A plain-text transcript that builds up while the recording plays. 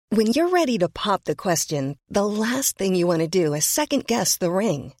When you're ready to pop the question, the last thing you want to do is second-guess the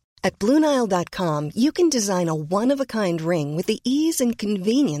ring. At BlueNile.com, you can design a one-of-a-kind ring with the ease and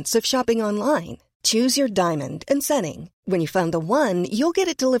convenience of shopping online. Choose your diamond and setting. When you find the one, you'll get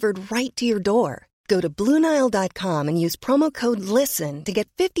it delivered right to your door. Go to BlueNile.com and use promo code LISTEN to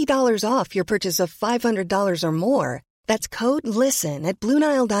get $50 off your purchase of $500 or more. That's code LISTEN at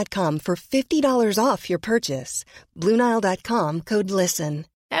BlueNile.com for $50 off your purchase. BlueNile.com, code LISTEN.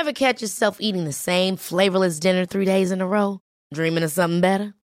 Ever catch yourself eating the same flavorless dinner 3 days in a row? Dreaming of something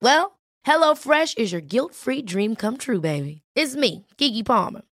better? Well, HelloFresh is your guilt-free dream come true, baby. It's me, Keke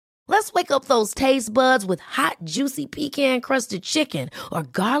Palmer. Let's wake up those taste buds with hot, juicy pecan-crusted chicken or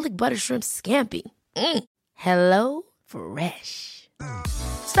garlic butter shrimp scampi. Hello Fresh.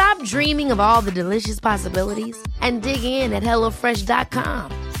 Stop dreaming of all the delicious possibilities and dig in at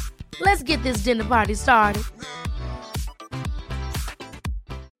HelloFresh.com. Let's get this dinner party started.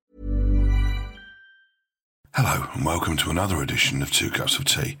 Hello and welcome to another edition of Two Cups of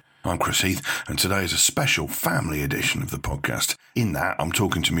Tea. I'm Chris Heath and today is a special family edition of the podcast. In that, I'm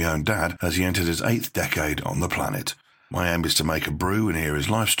talking to my own dad as he entered his 8th decade on the planet. My aim is to make a brew and hear his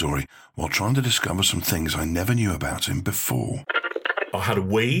life story while trying to discover some things I never knew about him before. I had a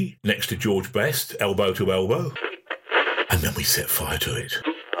wee next to George Best, elbow to elbow, and then we set fire to it.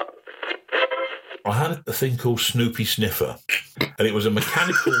 I had a thing called Snoopy Sniffer, and it was a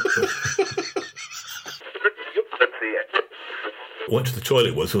mechanical... I went to the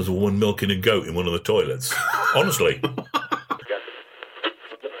toilet once, there was a woman milking a goat in one of the toilets. Honestly.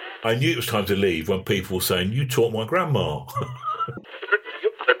 I knew it was time to leave when people were saying, "You taught my grandma."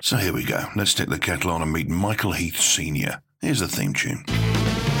 So here we go. Let's stick the kettle on and meet Michael Heath Sr. Here's the theme tune.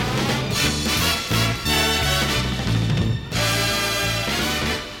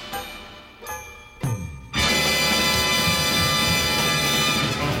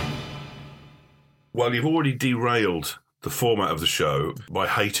 Well, you've already derailed the format of the show by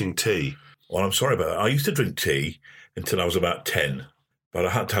hating tea. Well, I'm sorry about that. I used to drink tea until I was about 10, but I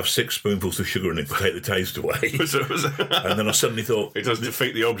had to have 6 spoonfuls of sugar in it to take the taste away. And then I suddenly thought... It does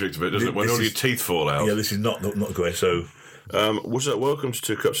defeat the object of it, doesn't it? When all your teeth fall out. Yeah, this is not great, so... Welcome to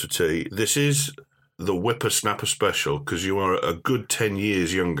Two Cups of Tea. This is the Whippersnapper special, because you are a good 10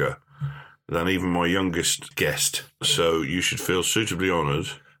 years younger than even my youngest guest, so you should feel suitably honoured.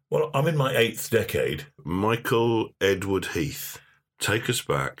 Well, I'm in my 8th decade. Michael Edward Heath, take us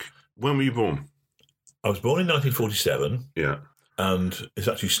back. When were you born? I was born in 1947. Yeah. And it's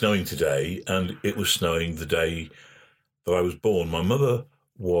actually snowing today, and it was snowing the day that I was born. My mother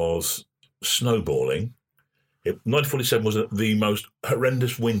was snowballing. 1947 was the most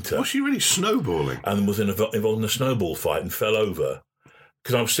horrendous winter. Was she really snowballing? And was involved in a snowball fight and fell over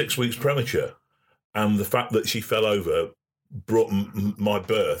because I was 6 weeks premature. And the fact that she fell over brought my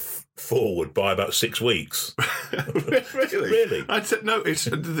birth forward by about 6 weeks. Really? Really? I said no. It's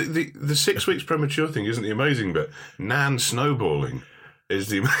the 6 weeks premature thing isn't the amazing bit. Nan snowballing is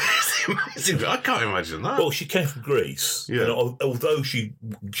the amazing bit. I can't imagine that. Well, she came from Greece. Yeah. And although she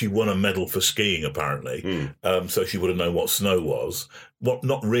won a medal for skiing, apparently, so she would have known what snow was.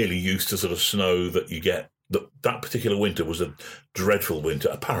 Not really used to sort of snow that you get. That particular winter was a dreadful winter,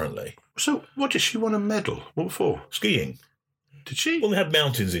 apparently. So, what did she won a medal? What for? Skiing. Did she? Well, they had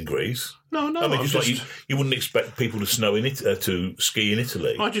mountains in Greece. No. I mean, just like you wouldn't expect people to to ski in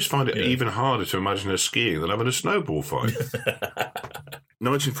Italy. I just find it even harder to imagine her skiing than having a snowball fight.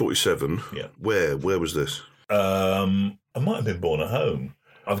 1947. Yeah. Where was this? I might have been born at home.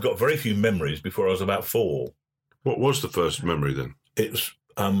 I've got very few memories before I was about 4. What was the first memory then? It was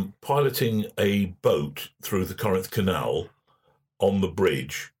piloting a boat through the Corinth Canal on the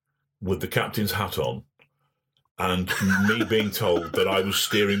bridge with the captain's hat on, and me being told that I was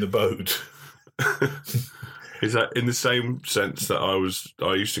steering the boat. Is that in the same sense that I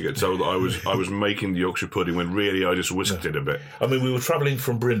used to get told that I was making the Yorkshire pudding when really I just whisked it a bit? I mean, we were travelling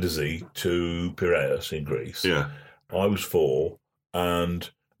from Brindisi to Piraeus in Greece. Yeah. I was 4, and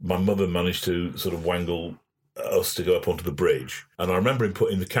my mother managed to sort of wangle us to go up onto the bridge. And I remember him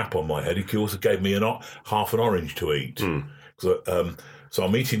putting the cap on my head. He also gave me half an orange to eat. So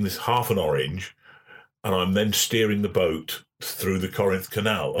I'm eating this half an orange, and I'm then steering the boat through the Corinth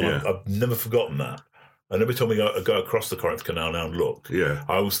Canal. And I've never forgotten that. And every time we go across the Corinth Canal now and look, I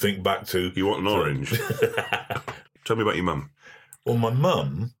always think back to... You want an orange? Tell me about your mum. Well, my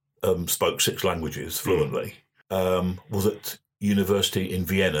mum spoke 6 languages fluently, was at university in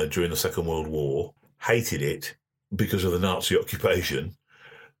Vienna during the Second World War, hated it because of the Nazi occupation,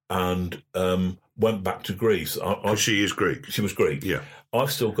 and went back to Greece. She is Greek. She was Greek. Yeah.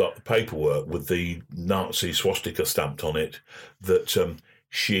 I've still got the paperwork with the Nazi swastika stamped on it that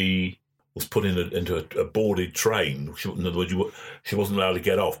she was put into a boarded train. In other words, she wasn't allowed to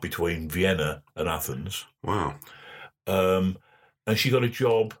get off between Vienna and Athens. Wow. And she got a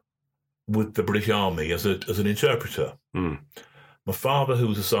job with the British Army as an interpreter. Mm. My father, who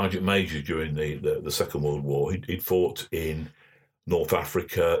was a sergeant major during the Second World War, he'd fought in North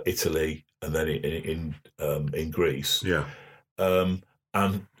Africa, Italy, and then in Greece. Yeah.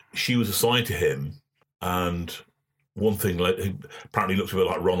 And she was assigned to him, and one thing, he apparently looked a bit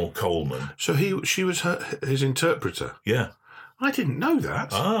like Ronald Coleman. So she was his interpreter? Yeah. I didn't know that.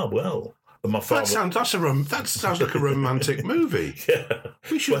 Ah, well. And my father... That sounds like a romantic movie. Yeah.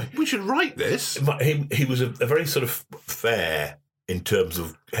 We should write this. He was a very sort of fair, in terms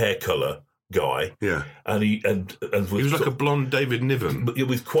of hair colour, guy. Yeah. And he was like a blonde David Niven. But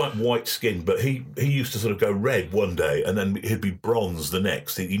with quite white skin. But he used to sort of go red one day and then he'd be bronze the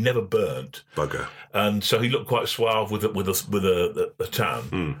next. He never burnt. Bugger. And so he looked quite suave with a tan.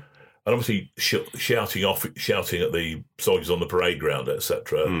 Mm. And obviously shouting at the soldiers on the parade ground,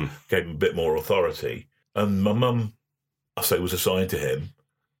 etc., gave him a bit more authority. And my mum, I say, was assigned to him,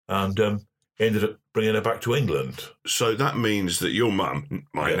 and ended up bringing her back to England. So that means that your mum,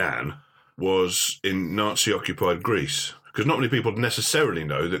 my nan, was in Nazi-occupied Greece. Because not many people necessarily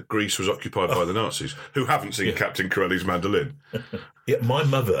know that Greece was occupied by the Nazis, who haven't seen Captain Corelli's Mandolin. Yeah, my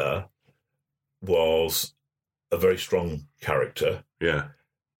mother was a very strong character. Yeah.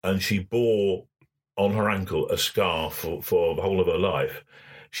 And she bore on her ankle a scar for the whole of her life.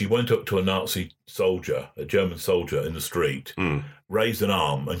 She went up to a Nazi soldier, a German soldier in the street, raised an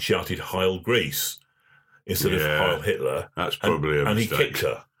arm and shouted "Heil Greece" instead of "Heil Hitler." That's probably a mistake. And he kicked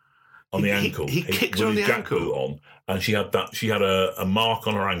her on the ankle. He kicked her on the ankle? On, and she had a mark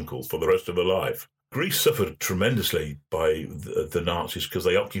on her ankle for the rest of her life. Greece suffered tremendously by the Nazis because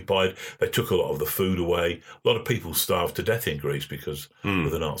they took a lot of the food away. A lot of people starved to death in Greece because of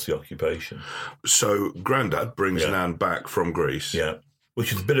the Nazi occupation. So Grandad brings Nan back from Greece. Yeah,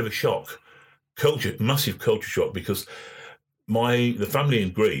 which is a bit of a shock. Massive culture shock, because the family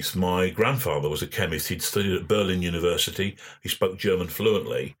in Greece, my grandfather was a chemist. He'd studied at Berlin University. He spoke German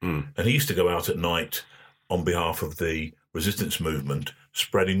fluently. And he used to go out at night on behalf of the resistance movement,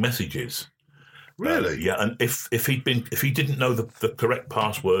 spreading messages. Really? Yeah, and if he didn't know the correct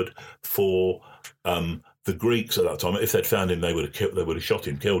password for the Greeks at that time, if they'd found him, they would have shot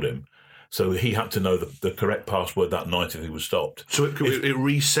him, killed him. So he had to know the correct password that night if he was stopped. So it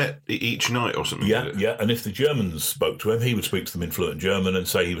reset each night or something? Yeah, yeah. And if the Germans spoke to him, he would speak to them in fluent German and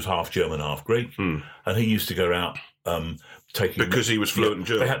say he was half German, half Greek. And he used to go out taking... Because he was fluent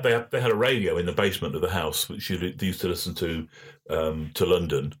German? They had a radio in the basement of the house, which they used to listen to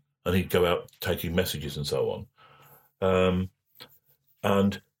London. And he'd go out taking messages and so on.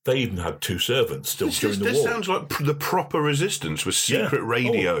 And they even had two servants still during the war. This sounds like the proper resistance with secret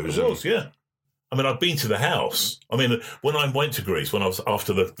radios. Oh, it was, yeah. I mean, I've been to the house. I mean, when I went to Greece, when I was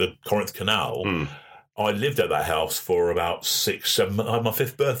after the Corinth Canal, I lived at that house for about 6-7 months. I had my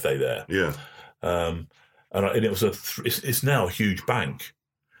 5th birthday there. Yeah. And it was it's now a huge bank.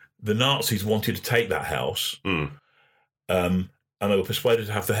 The Nazis wanted to take that house. And they were persuaded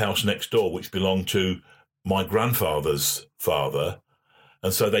to have the house next door, which belonged to my grandfather's father.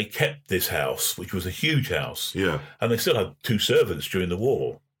 And so they kept this house, which was a huge house. Yeah. And they still had two servants during the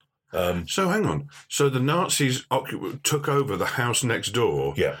war. So hang on. So the Nazis took over the house next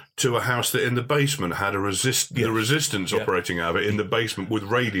door to a house that in the basement had the resistance operating out of it in the basement with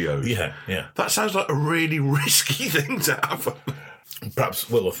radios. Yeah, yeah. That sounds like a really risky thing to happen. Perhaps,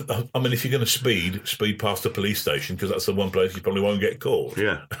 well, I mean, if you're going to speed past the police station, because that's the one place you probably won't get caught.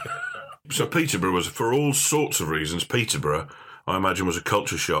 Yeah. So Peterborough was, for all sorts of reasons, Peterborough, I imagine, was a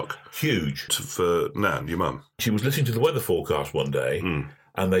culture shock. Huge. For Nan, your mum. She was listening to the weather forecast one day,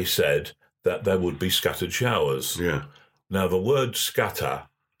 and they said that there would be scattered showers. Yeah. Now, the word scatter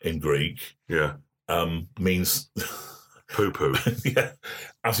in Greek means... Poo-poo. Yeah,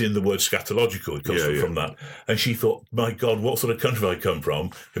 as in the word scatological. It comes from that. And she thought, my God, what sort of country have I come from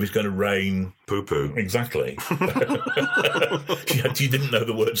if it's going to rain... Poo-poo. Exactly. She didn't know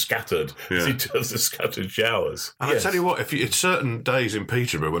the word scattered in terms of scattered showers. And I tell you what, it's certain days in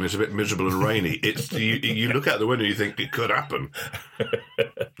Peterborough when it's a bit miserable and rainy, you look out the window and you think it could happen.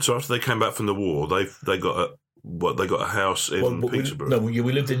 So after they came back from the war, they got a house in Peterborough? We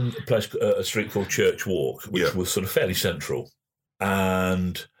lived in a street called Church Walk, which was sort of fairly central.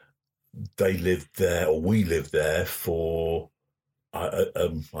 And they lived there, or we lived there for, I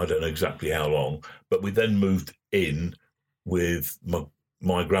don't know exactly how long, but we then moved in with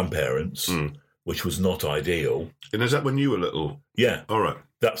my grandparents, which was not ideal. And is that when you were little? Yeah. All right.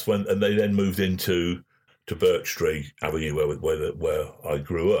 That's when, and they then moved into to Birch Tree Avenue, where I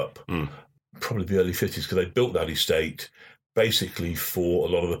grew up, probably the early 50s, because they built that estate basically for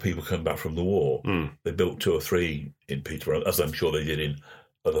a lot of the people coming back from the war. They built 2 or 3 in Peterborough, as I'm sure they did in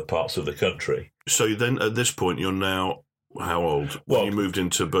other parts of the country. So then, at this point, you're now how old? When you moved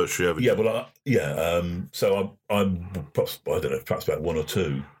into Birch Tree Avenue? So I'm perhaps, I don't know, perhaps about 1 or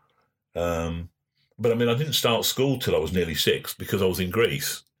 2. But I mean, I didn't start school till I was nearly 6 because I was in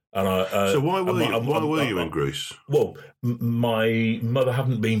Greece. And so why were you in Greece? Well, my mother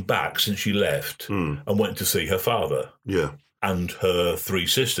hadn't been back since she left and went to see her father. Yeah. And her 3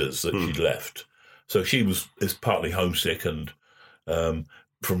 sisters that she'd left. So she is partly homesick, and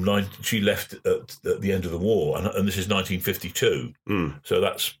she left at the end of the war, and this is 1952. So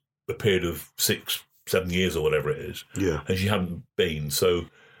that's a period of 6-7 years or whatever it is. Yeah. And she hadn't been. So,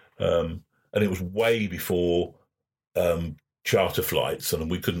 and it was way before charter flights,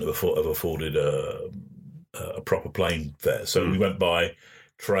 and we couldn't have afforded a proper plane fare. So we went by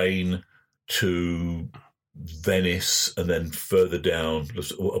train to Venice, and then further down.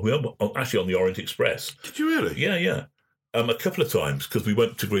 We were actually on the Orient Express. Did you really? Yeah. A couple of times, because we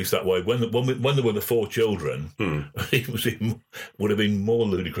went to Greece that way. When there were the 4 children, it would have been more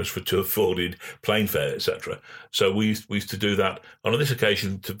ludicrous to have afforded plane fare, etc. So we used to do that. And on this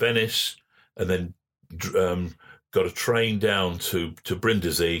occasion, to Venice, and then got a train down to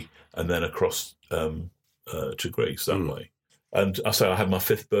Brindisi, and then across to Greece that way. And I had my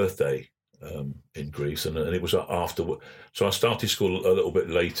 5th birthday in Greece, and it was after. So I started school a little bit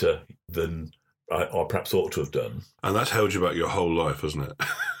later than I perhaps ought to have done. And that's held you back your whole life, hasn't it?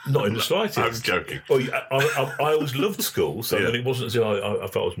 Not in the slightest. I was joking. Well, I always loved school, so it wasn't as if I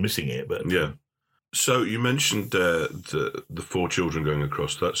felt I was missing it. But yeah. So you mentioned the 4 children going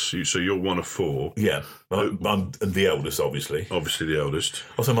across. That's you. So you're one of 4. Yeah, I'm the eldest, obviously. Obviously, the eldest.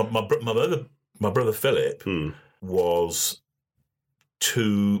 Also, my brother Philip was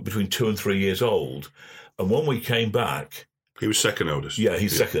between 2 and 3 years old, and when we came back, he was second eldest. Yeah,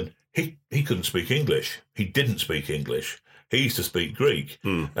 he's second. He couldn't speak English. He didn't speak English. He used to speak Greek.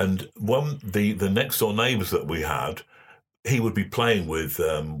 And when the next door neighbours that we had, he would be playing with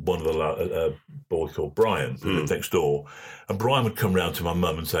one of a boy called Brian, who lived next door. And Brian would come round to my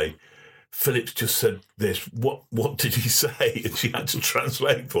mum and say, "Philip's just said this. What did he say?" And she had to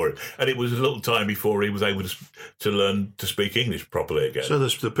translate for him. And it was a little time before he was able to learn to speak English properly again. So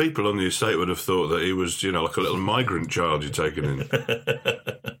the people on the estate would have thought that he was, like a little migrant child you'd taken in.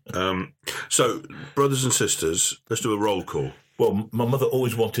 So, brothers and sisters, let's do a roll call. Well, my mother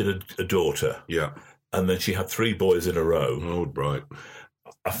always wanted a daughter. Yeah. And then she had 3 boys in a row. Oh, right.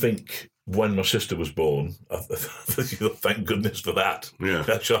 I think when my sister was born, thank goodness for that. Yeah.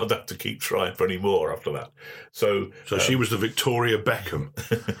 That child had to keep trying for any more after that. So she was the Victoria Beckham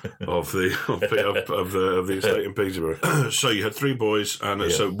of the estate in Peterborough. So you had 3 boys,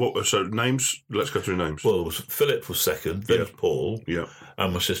 and so names. Let's go through names. Well, Philip was second, then Paul,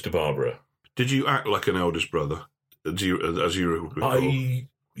 and my sister Barbara. Did you act like an eldest brother? As you recall? I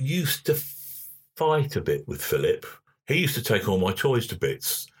used to fight a bit with Philip. He used to take all my toys to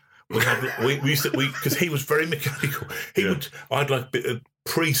bits. We used to because he was very mechanical. I'd like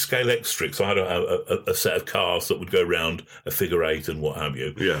pre-scale X-Trix. I had a set of cars that would go around a figure 8 and what have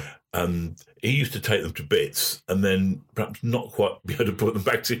you. Yeah. And he used to take them to bits and then perhaps not quite be able to put them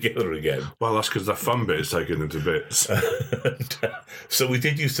back together again. Well, that's because the fun bit is taking them to bits. So we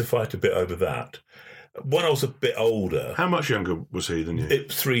did used to fight a bit over that. When I was a bit older... How much younger was he than you? It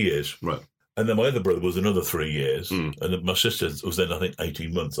was 3 years. Right. And then my other brother was another 3 years. And my sister was then, I think,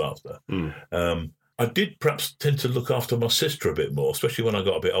 18 months after. I did perhaps tend to look after my sister a bit more, especially when I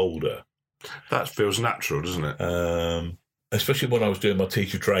got a bit older. That feels natural, doesn't it? Especially when I was doing my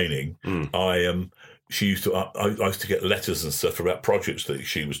teacher training. I used to get letters and stuff about projects that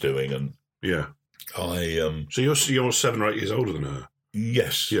she was doing. And so you're 7 or 8 years older than her?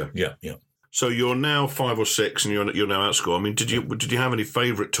 Yes. Yeah. So you're now 5 or 6, and you're now at school. I mean, did you have any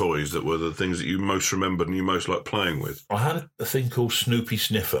favourite toys that were the things that you most remembered and you most liked playing with? I had a thing called Snoopy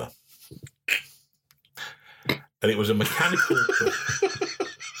Sniffer, and it was a mechanical.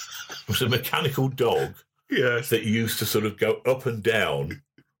 It was a mechanical dog. Yes. That used to sort of go up and down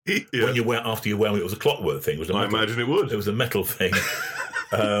when you went after you wound. It was a clockwork thing. I imagine it would. It was a metal thing.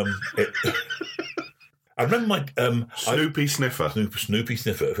 I remember my Snoopy Sniffer. Snoopy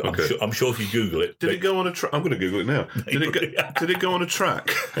Sniffer. Okay. I'm sure if you Google it. Did it go on a track? I'm going to Google it now. Did it go on a track?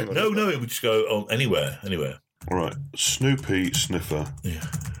 No, it would just go on anywhere. All right, Snoopy Sniffer. Yeah,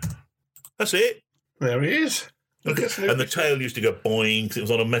 that's it. There he is. And the tail used to go boing. 'Cause it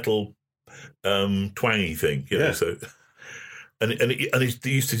was on a metal twangy thing. You know, so. And he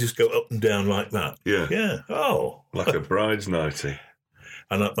used to just go up and down like that. Yeah. Yeah. Oh. Like a bride's nightie.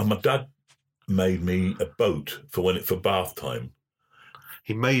 And my dad made me a boat for bath time.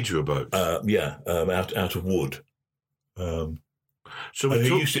 He made you a boat? Out of wood. So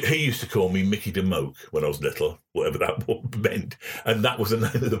he used to call me Mickey de Moke when I was little, whatever that meant, and that was the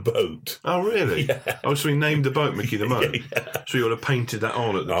name of the boat. Oh, really? Yeah. Oh, so he named the boat Mickey the Moke. Yeah. So you would have painted that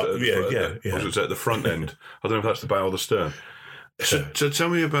on at the at the front end. I don't know if that's the bow or the stern. So tell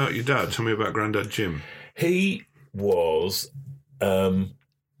me about your dad. Tell me about Grandad Jim. He was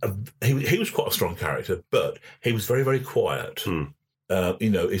he was quite a strong character, but he was very, very quiet.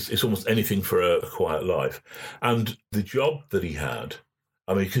 It's almost anything for a quiet life. And the job that he had,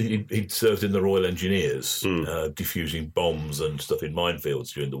 I mean, he'd served in the Royal Engineers, defusing bombs and stuff in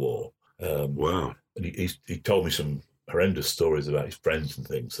minefields during the war. Wow. And he told me some horrendous stories about his friends and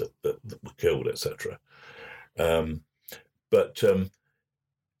things that were killed, etc.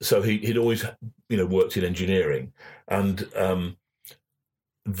 So he'd always, worked in engineering. And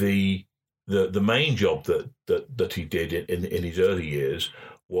the main job that he did in his early years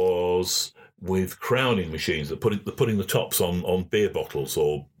was with crowning machines, putting the tops on beer bottles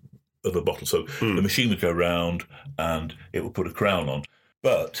or other bottles. So the machine would go round and it would put a crown on.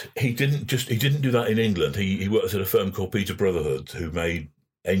 But he didn't do that in England. He worked at a firm called Peter Brotherhood, who made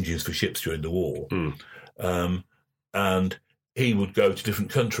engines for ships during the war. And he would go to different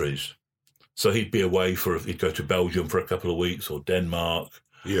countries. So he'd be away he'd go to Belgium for a couple of weeks or Denmark.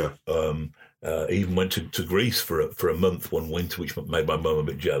 Yeah. Even went to Greece for a month one winter, which made my mum a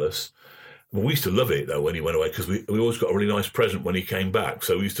bit jealous. Well, we used to love it, though, when he went away, because we always got a really nice present when he came back.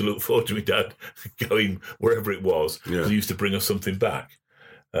 So we used to look forward to my dad going wherever it was, because he used to bring us something back.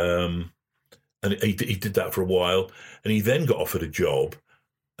 And he did that for a while. And he then got offered a job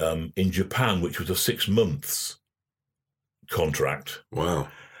in Japan, which was a 6 months contract. Wow.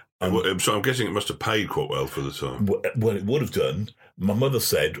 So I'm guessing it must have paid quite well for the time. Well, it would have done. My mother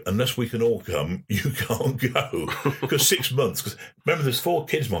said, unless we can all come, you can't go. Because 6 months. Cause remember, there's 4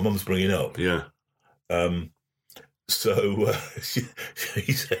 kids my mum's bringing up. Yeah. So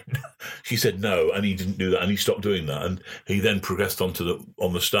she said no, and he didn't do that, and he stopped doing that, and he then progressed on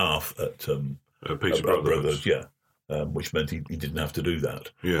the staff at Peter Brothers. Which meant he didn't have to do that.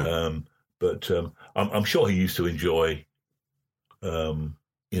 Yeah. But I'm sure he used to enjoy.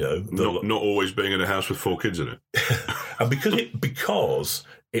 Not always being in a house with 4 kids in it. And because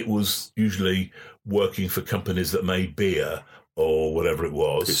it was usually working for companies that made beer or whatever it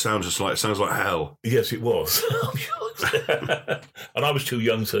was. It sounds like hell. Yes, it was. And I was too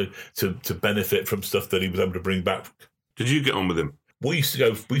young to benefit from stuff that he was able to bring back. Did you get on with him? We used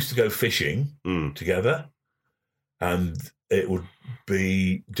to go fishing together, and it would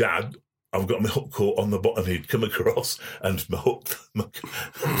be Dad. I've got my hook caught on the bottom. He'd come across, and my hook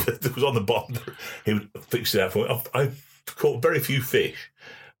that was on the bottom. He would fix it out for me. I caught very few fish,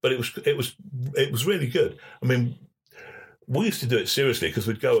 but it was really good. I mean, we used to do it seriously because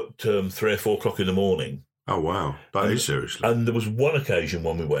we'd go at 3 or 4 o'clock in the morning. Oh wow, that is seriously. And there was one occasion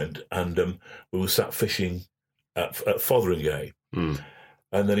when we went, and we were sat fishing at Fotheringay, and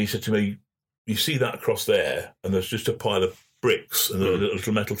then he said to me, "You see that across there, and there's just a pile of bricks and a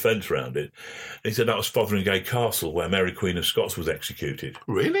little metal fence around it." And he said that was Fotheringay Castle, where Mary Queen of Scots was executed.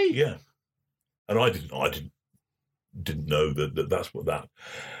 Really? Yeah. And I didn't know that's what that.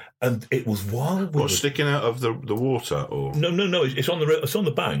 And it was while we were sticking out of the water, or no. It's on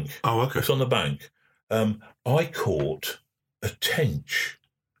the bank. Oh, okay. It's on the bank. I caught a tench,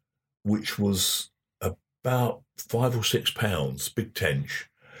 which was about 5 or 6 pounds, big tench,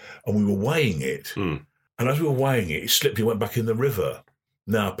 and we were weighing it. And as we were weighing it, it slipped and went back in the river.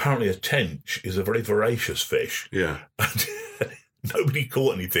 Now, apparently a tench is a very voracious fish. Yeah. And nobody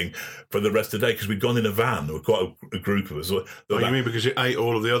caught anything for the rest of the day because we'd gone in a van. There were quite a group of us. You mean because it ate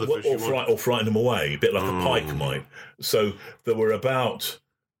all of the other fish? Or frightened them away, a bit like a pike might. So there were about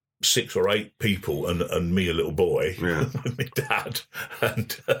 6 or 8 people and me, a little boy, with my dad.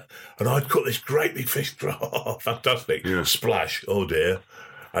 And I'd caught this great big fish. Oh, fantastic. Yeah. Splash. Oh, dear.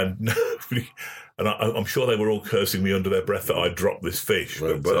 And nobody... And I'm sure they were all cursing me under their breath that I dropped this fish.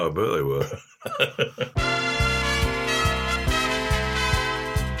 Well, but I bet they were.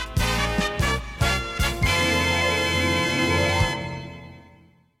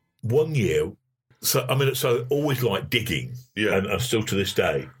 One year, so I always liked digging, and still to this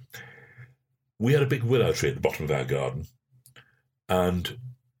day. We had a big willow tree at the bottom of our garden, and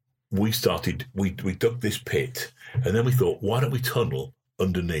we dug this pit, and then we thought, why don't we tunnel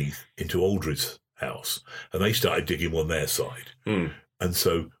underneath into Aldridge's house? And they started digging on their side. And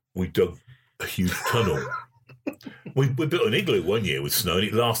so we dug a huge tunnel We built an igloo one year with snow, and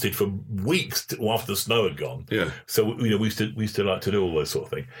it lasted for weeks after the snow had gone. Yeah. So we used to like to do all those sort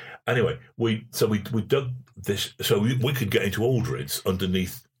of things. Anyway, we dug this so we could get into Aldridge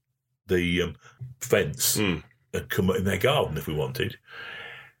underneath the fence and come in their garden if we wanted.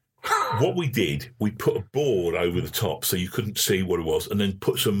 What we did, we put a board over the top so you couldn't see what it was, and then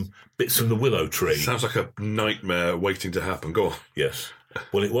put some bits from the willow tree. Sounds like a nightmare waiting to happen. Go on. Yes.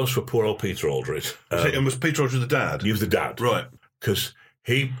 Well, it was for poor old Peter Aldridge. And was Peter Aldridge the dad? He was the dad. Right. Because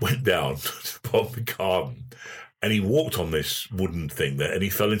he went down to the bottom of the garden and he walked on this wooden thing there and he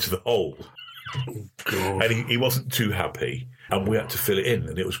fell into the hole. Oh, God. And he wasn't too happy. And we had to fill it in.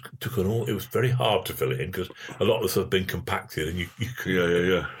 And it was very hard to fill it in because a lot of us have been compacted. And you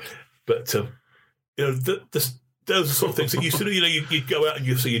Yeah. But, those are sort of things that you sort of, you'd go out and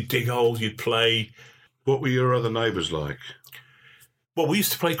you'd dig holes, you'd play. What were your other neighbours like? Well, we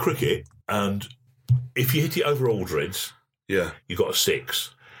used to play cricket, and if you hit it over Aldridge, Yeah. you got a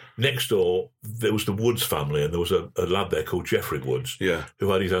 6. Next door, there was the Woods family, and there was a lad there called Jeffrey Woods, Yeah.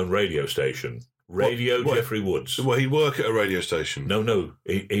 who had his own radio station. What? Jeffrey Woods. Well, he'd work at a radio station. No,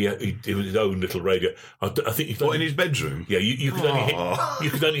 he was his own little radio. I think he What, in his bedroom? Yeah, you could you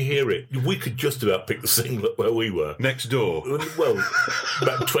could only hear it. We could just about pick the signal where we were. Next door. Well,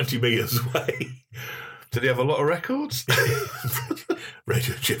 about 20 metres away. Did he have a lot of records?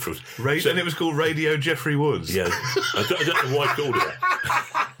 Radio Jeffrey Woods. And it was called Radio Jeffrey Woods. Yeah, I don't know why I called it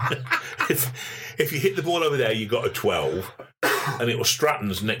that. If you hit the ball over there, you got a 12, and it was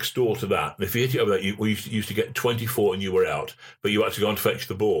Stratton's next door to that. And if you hit it over there, we used to get 24 and you were out, but you had to go and fetch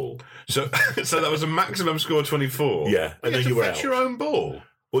the ball. So that was a maximum score of 24? Yeah, and then you were out. Fetch your own ball?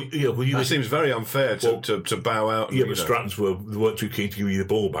 Well, that seems very unfair to bow out. Yeah, but Strattons weren't too keen to give you the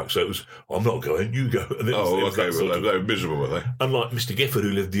ball back, so it was, I'm not going, you go. And they were miserable, were they? Unlike Mr. Gifford,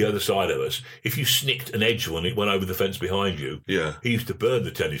 who lived the other side of us, if you snicked an edge when it went over the fence behind you, he used to burn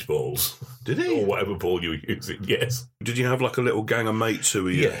the tennis balls. Did he? Or whatever ball you were using, yes. Did you have like a little gang of mates who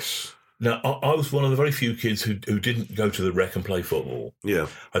were... Yes. Now, I was one of the very few kids who didn't go to the rec and play football. Yeah.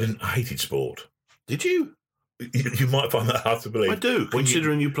 I hated sport. Did you? You might find that hard to believe. I do,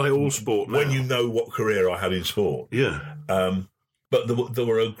 considering you play all sport now. When you know what career I had in sport. Yeah. But there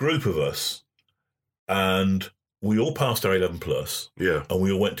were a group of us, and we all passed our 11 plus. Yeah. And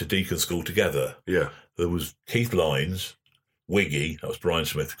we all went to Deacon School together. Yeah. There was Keith Lyons, Wiggy, that was Brian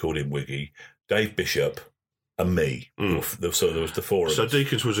Smith, called him Wiggy, Dave Bishop, and me. So there was the four of us. So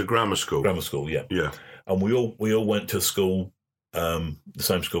Deacon's was a grammar school? Grammar school, yeah. Yeah. And we all went to school, the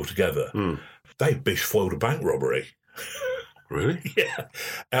same school together. Dave Bish foiled a bank robbery. Really? Yeah.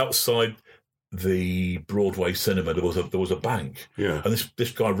 Outside the Broadway cinema, there was a bank. Yeah. And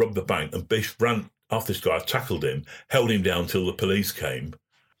this guy robbed the bank, and Bish ran after this guy, tackled him, held him down till the police came.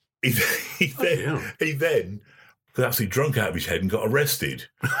 He then got absolutely drunk out of his head and got arrested.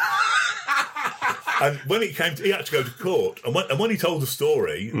 And when it came he had to go to court. And when he told the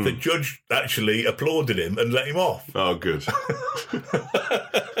story, the judge actually applauded him and let him off. Oh, good.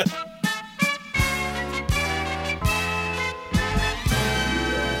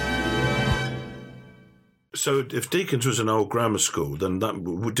 So if Deacon's was an old grammar school, then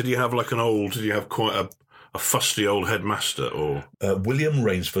did you have quite a fusty old headmaster, or William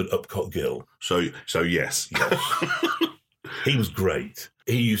Rainsford Upcott Gill? So yes. He was great.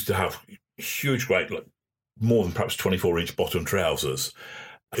 He used to have huge, great, like more than perhaps 24-inch bottom trousers.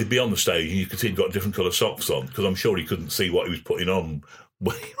 He'd be on the stage and you could see he'd got different colour socks on, because I'm sure he couldn't see what he was putting on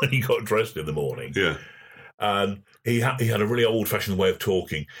when he got dressed in the morning. Yeah. And he had a really old-fashioned way of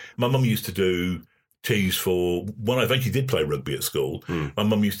talking. My mum used to do teas for, when I eventually did play rugby at school, my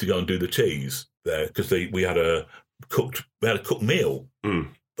mum used to go and do the teas there, because we had a cooked meal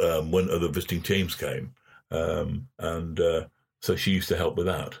when other visiting teams came. So she used to help with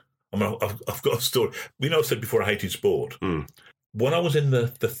that. I mean, I've got a story. I said before I hated sport. When I was in the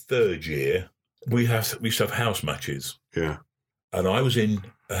third year, we used to have house matches. Yeah. And I was in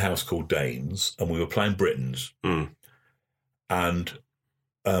a house called Danes, and we were playing Britons. And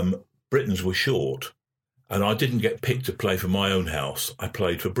Britons were short, and I didn't get picked to play for my own house. I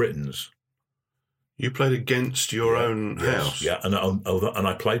played for Britons. You played against your own house? Yeah, and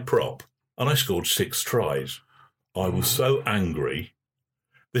I played prop, and I scored 6 tries. I was so angry.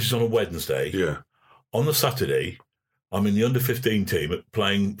 This is on a Wednesday. Yeah. On the Saturday, I'm in the under-15 team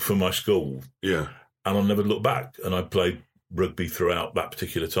playing for my school. Yeah. And I'll never look back. And I played rugby throughout that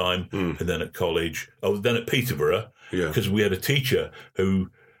particular time, and then at college. Then at Peterborough, because we had a teacher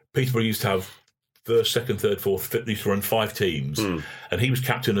who... Peterborough used to have first, second, third, fourth, fifth. They used to run 5 teams, and he was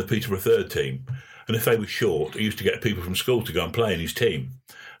captain of the Peterborough third team. And if they were short, he used to get people from school to go and play in his team.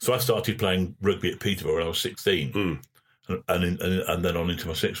 So I started playing rugby at Peterborough when I was 16, and then on into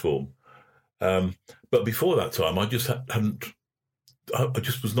my sixth form. But before that time, I just I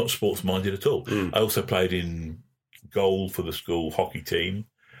just was not sports minded at all. I also played in goal for the school hockey team.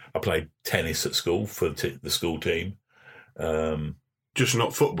 I played tennis at school for the school team. Just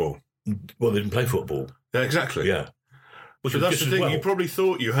not football. Well, they didn't play football. Yeah, exactly. Yeah. So that's the thing. You probably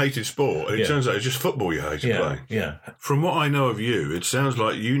thought you hated sport, and it turns out it's just football you hated playing. Yeah. From what I know of you, it sounds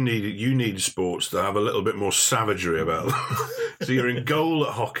like you need sports to have a little bit more savagery about them. So you're in goal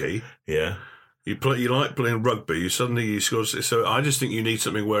at hockey. Yeah. You like playing rugby. You score. So I just think you need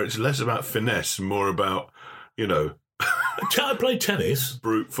something where it's less about finesse, and more about, I played tennis.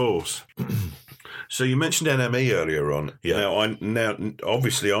 Brute force. So you mentioned NME earlier on. Yeah. Now,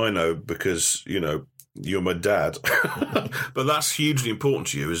 obviously, I know because you're my dad, but that's hugely important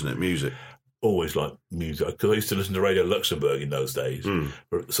to you, isn't it? Music. Always liked music because I used to listen to Radio Luxembourg in those days,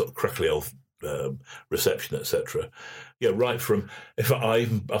 sort of crackly old reception, etc. Yeah, right from I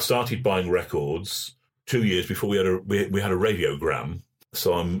started buying records 2 years before we had a radiogram.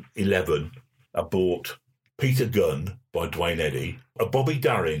 So I'm 11. I bought Peter Gunn by Dwayne Eddy, a Bobby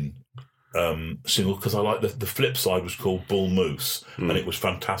Darin single, because I like the flip side was called Bull Moose, and it was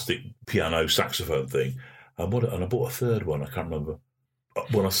fantastic piano saxophone thing. And I bought a third one, I can't remember,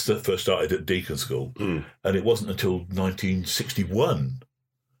 when I first started at Deacon School, and it wasn't until 1961.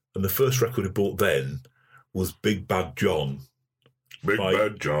 And the first record I bought then was Big Bad John.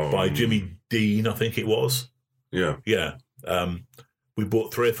 Bad John. By Jimmy Dean, I think it was. Yeah. Yeah. We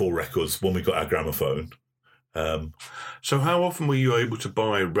bought 3 or 4 records when we got our gramophone. So how often were you able to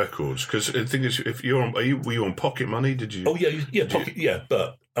buy records? Because the thing is, were you on pocket money? Did you? Oh yeah, pocket, yeah.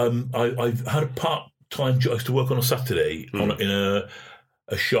 But I had a part-time job. I used to work on a Saturday in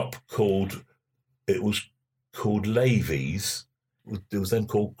a shop called Levy's. It was then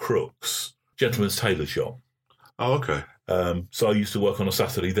called Crooks, gentleman's tailor shop. Oh, okay. So I used to work on a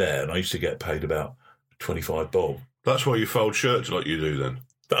Saturday there, and I used to get paid about 25 bob. That's why you fold shirts like you do then.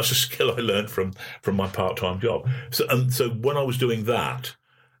 That's a skill I learned from my part-time job. So when I was doing that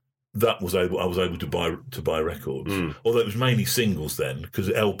I was able to buy records. Although it was mainly singles then, because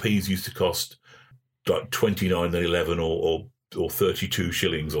LPs used to cost like 29.11 or 32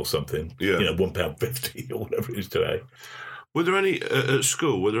 shillings or something. Yeah. £1.50 or whatever it is today. Were there any at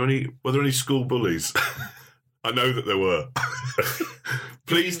school? Were there any school bullies? I know that there were.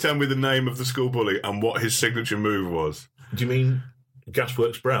 Please tell me the name of the school bully and what his signature move was. Do you mean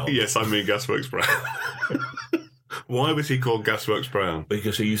Gasworks Brown? Yes, I mean Gasworks Brown. Why was he called Gasworks Brown?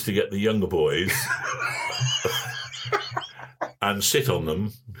 Because he used to get the younger boys and sit on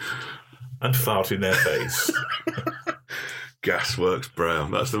them and fart in their face. Gasworks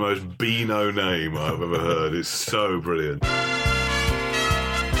Brown. That's the most Beano name I've ever heard. It's so brilliant.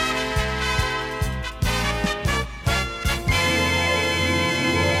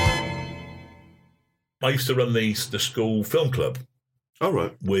 I used to run the school film club. All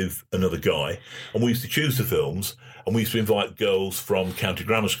right. With another guy, and we used to choose the films, and we used to invite girls from County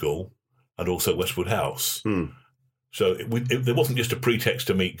Grammar School and also Westwood House. So there wasn't just a pretext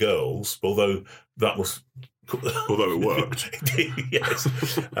to meet girls, although that was... Although it worked. Yes.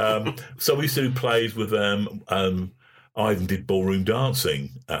 So we used to do plays with them. I even did ballroom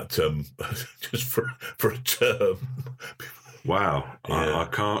dancing at just for a term. Wow. Yeah. I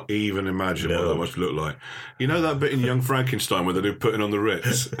can't even imagine what that must look like. You know that bit in Young Frankenstein where they do putting on the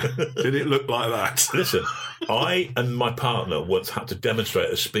Ritz? Did it look like that? Listen, I and my partner once had to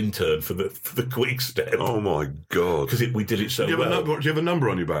demonstrate a spin turn for the quick step. Oh my God. Because we did it so do you well. Do you have a number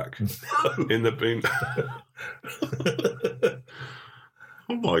on your back? No.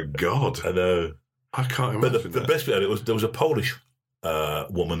 Oh my God. I know. I can't imagine But the best bit of it was there was a Polish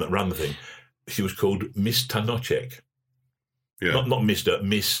woman that ran the thing. She was called Miss Tanocek. Yeah. Not Mr.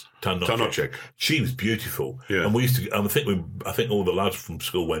 Miss Tanocek. Tanocek. She was beautiful. Yeah. And we used to. I think all the lads from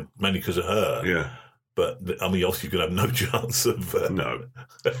school went mainly because of her. Yeah. But obviously, you're going to have no chance of. No.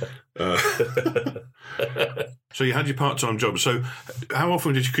 So you had your part-time job. So how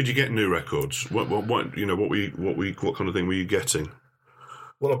often could you get new records? What kind of thing were you getting?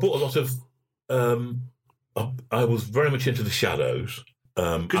 Well, I bought a lot of. I was very much into the Shadows.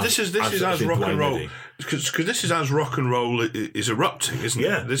 Because this is as rock and roll. Because this is as rock and roll is erupting, isn't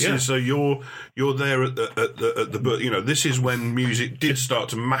it? This is so you're there at the this is when music did start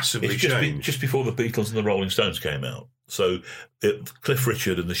to massively change. Just before the Beatles and the Rolling Stones came out. So Cliff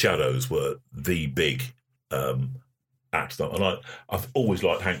Richard and the Shadows were the big act them. And I've always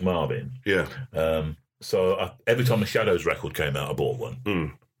liked Hank Marvin. Yeah. So every time a Shadows record came out, I bought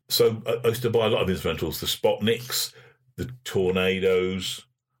one. So I used to buy a lot of instrumentals, the Spotniks, the Tornadoes.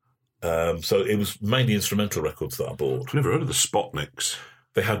 So it was mainly instrumental records that I bought. I've never heard of the Spotniks.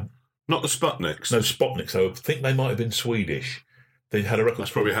 They had... Not the Sputniks. No, Spotniks. I think they might have been Swedish. They had a record...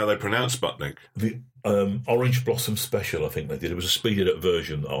 That's probably how they pronounce Sputnik. The Orange Blossom Special, I think they did. It was a speeded-up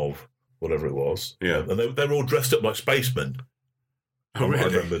version of whatever it was. Yeah. And they were all dressed up like spacemen. Oh, really? I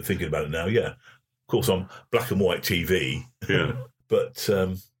remember thinking about it now, yeah. Of course, on black and white TV. Yeah. But...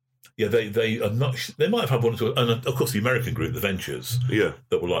 yeah, they are not. They might have had one or two, and of course the American group, the Ventures. Yeah,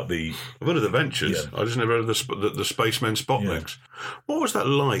 that were like the. I've heard of the Ventures. Yeah. I just never heard of the Spacemen Spotniks. Yeah. What was that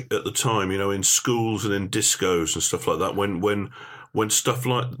like at the time? In schools and in discos and stuff like that. When stuff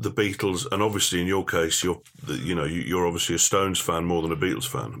like the Beatles, and obviously in your case, you're obviously a Stones fan more than a Beatles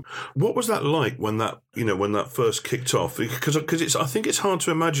fan. What was that like when that first kicked off? Because I think it's hard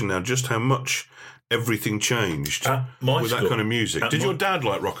to imagine now just how much everything changed with that kind of music. Did your dad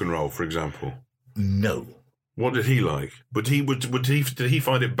like rock and roll, for example? No. What did he like? Did he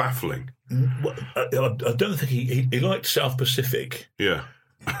find it baffling? Well, I don't think he liked South Pacific. Yeah,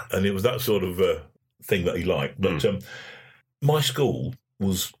 and it was that sort of thing that he liked. But my school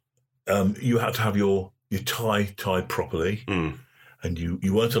was you had to have your tie tied properly, and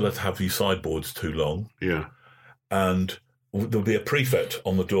you weren't allowed to have your sideboards too long. Yeah, and there would be a prefect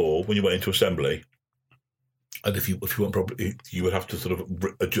on the door when you went into assembly. And if you weren't properly, you would have to sort of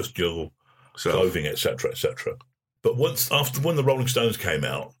adjust your clothing, etc., etc. But when the Rolling Stones came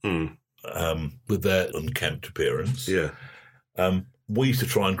out with their unkempt appearance, we used to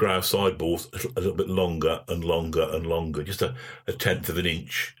try and grow our sideboards a little bit longer and longer and longer, just a tenth of an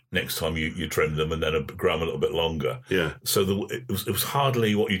inch next time you trim them, and then grow them a little bit longer. Yeah. So it was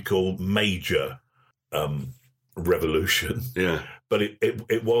hardly what you'd call major revolution. Yeah. But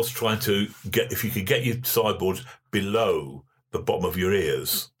it was trying to get, if you could get your sideboards below the bottom of your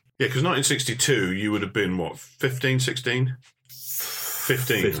ears. Yeah, because 1962, you would have been, what, 15, 16?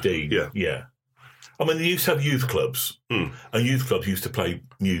 15. 15, yeah. I mean, they used to have youth clubs, and youth clubs used to play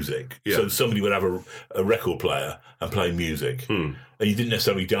music. Yeah. So somebody would have a record player and play music, and you didn't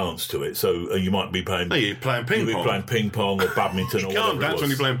necessarily dance to it. So you might be playing... No, you're playing ping pong. You'd be playing ping pong or badminton or whatever. You can't dance when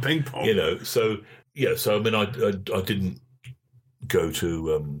you're playing ping pong. So, yeah, so, I mean, I didn't go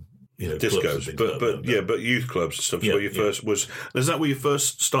to discos, but youth clubs and stuff. Where you first was. Is that where you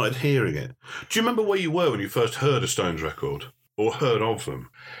first started hearing it? Do you remember where you were when you first heard a Stones record or heard of them?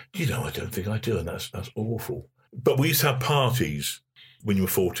 I don't think I do, and that's awful. But we used to have parties when you were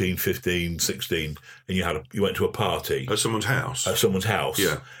 14, 15, 16, and you went to a party at someone's house.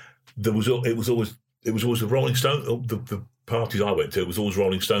 Yeah, it was always the Rolling Stones. The parties I went to, it was always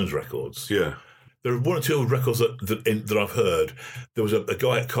Rolling Stones records. Yeah. There are one or two records that I've heard. There was a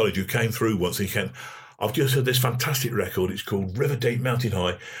guy at college who came through once. And he came, I've just heard this fantastic record. It's called River Deep Mountain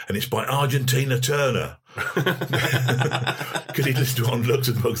High, and it's by Argentina Turner. Because he'd listened to it on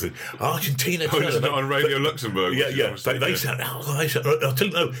Luxembourg. Argentina Turner. It's not on Radio Luxembourg. Yeah. They said, I'll tell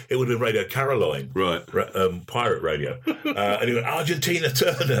you, no, it would have been Radio Caroline. Right. Pirate radio. And he went, Argentina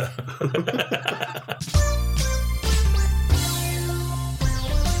Turner.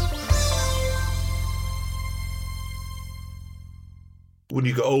 When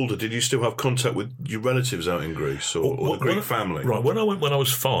you got older, did you still have contact with your relatives out in Greece or the Greek family? Right, when I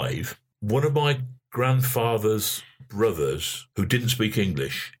was 5, one of my grandfather's brothers, who didn't speak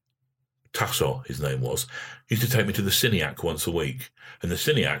English, Tasso, his name was, used to take me to the Cineac once a week. And the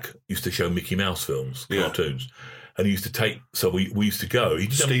Cineac used to show Mickey Mouse films, cartoons. And he used to take, so we used to go.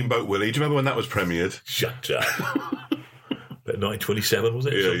 Steamboat Willie, do you remember when that was premiered? Shut up. 1927, was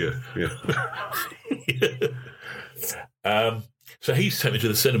it? Yeah. So he used to take me to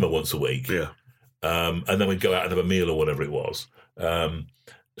the cinema once a week. Yeah. And then we'd go out and have a meal or whatever it was. That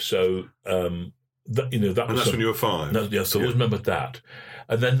was... And that's when you were 5? I always remembered that.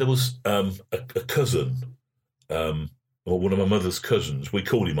 And then there was a cousin, or one of my mother's cousins. We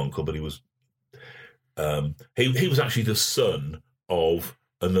called him Uncle, but he was... he was actually the son of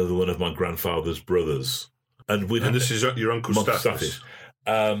another one of my grandfather's brothers. And this is your Uncle Stathis?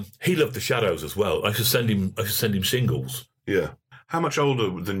 He loved the Shadows as well. I used to send him singles. Yeah. How much older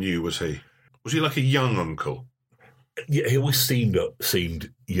than you was he? Was he like a young uncle? Yeah, he always seemed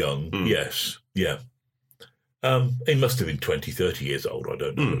young, yes. Yeah. He must have been 20, 30 years old, I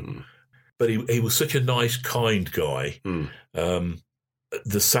don't know. But he was such a nice, kind guy.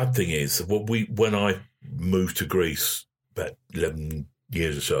 The sad thing is, when I moved to Greece about 11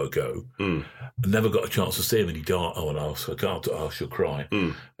 years or so ago, I never got a chance to see him, and he died. Oh, and I shall cry.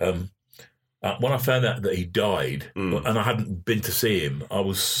 When I found out that he died and I hadn't been to see him, I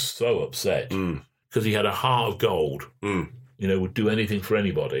was so upset because he had a heart of gold. Would do anything for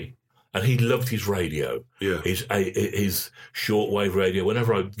anybody. And he loved his radio, his shortwave radio.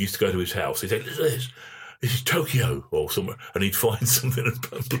 Whenever I used to go to his house, he'd say, "Listen to this. This is Tokyo," or somewhere, and he'd find something and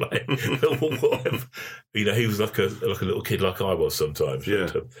play or whatever. He was like a little kid, like I was sometimes. Yeah.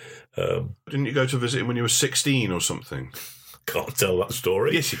 Didn't you go to visit him when you were 16 or something? Can't tell that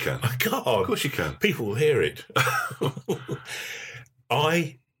story. Yes, you can. I can't. Of course you can. People will hear it.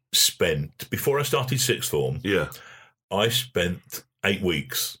 I spent, before I started sixth form, I spent 8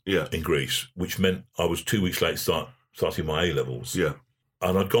 weeks in Greece, which meant I was 2 weeks late starting my A-levels. Yeah.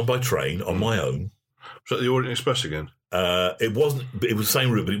 And I'd gone by train on my own. Was that the Orient Express again? It wasn't. It was the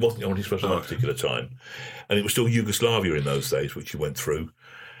same route, but it wasn't the Orient Express at that particular time. And it was still Yugoslavia in those days, which you went through.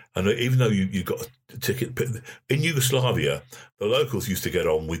 And even though you got a ticket, in Yugoslavia, the locals used to get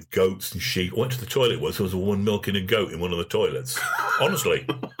on with goats and sheep. I went to the toilet once, there was a woman milking a goat in one of the toilets. Honestly.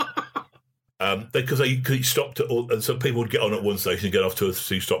 Because it stopped, and so people would get on at one station and get off 2 or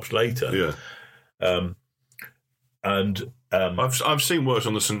 3 stops later. Yeah. I've seen worse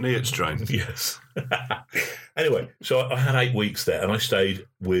on the St Neots train. Yes. Anyway, so I had 8 weeks there, and I stayed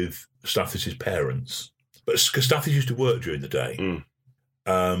with Stathis' parents. But because Stathis used to work during the day.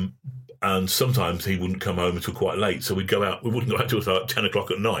 And sometimes he wouldn't come home until quite late, so we'd go out. We wouldn't go out until like 10 o'clock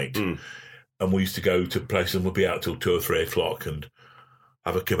at night, and we used to go to places and we'd be out till 2 or 3 o'clock and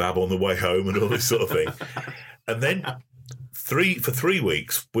have a kebab on the way home and all this sort of thing. And then for 3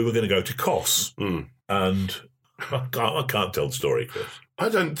 weeks we were going to go to Kos, and I can't tell the story, Chris. I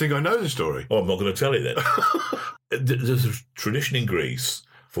don't think I know the story. Oh, I'm not going to tell it then. There's a tradition in Greece.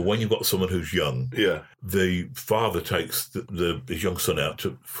 For when you've got someone who's young, the father takes his young son out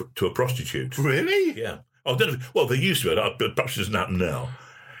to a prostitute. Really? Yeah. Oh, well, they used to, but perhaps it doesn't happen now.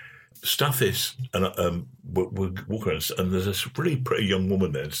 Stathis and we're walking around, and there's this really pretty young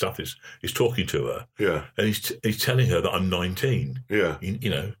woman there, and Stathis is talking to her. Yeah. And he's telling her that I'm 19. Yeah.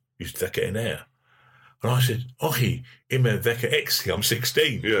 He's decade air. And I said, "Ohi, ime 16, I'm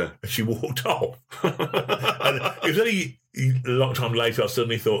 16. Yeah. And she walked off. And it was only a long time later I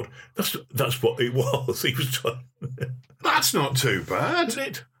suddenly thought, that's what it was. He was trying. That's not too bad. Is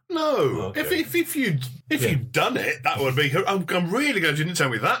it? No. Okay. If you'd done it, that would be... I'm really glad you didn't tell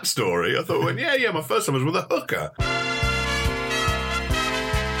me that story. I thought, my first time was with a hooker.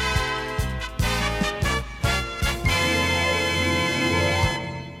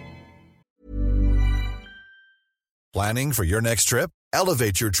 Planning for your next trip?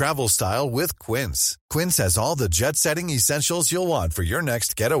 Elevate your travel style with Quince. Quince has all the jet-setting essentials you'll want for your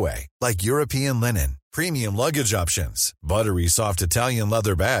next getaway, like European linen, premium luggage options, buttery soft Italian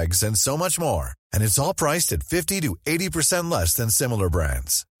leather bags, and so much more. And it's all priced at 50 to 80% less than similar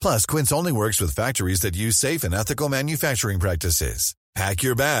brands. Plus, Quince only works with factories that use safe and ethical manufacturing practices. Pack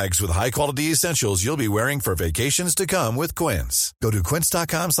your bags with high-quality essentials you'll be wearing for vacations to come with Quince. Go to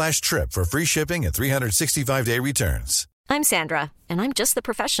quince.com/trip for free shipping and 365-day returns. I'm Sandra, and I'm just the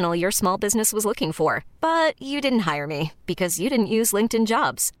professional your small business was looking for. But you didn't hire me because you didn't use LinkedIn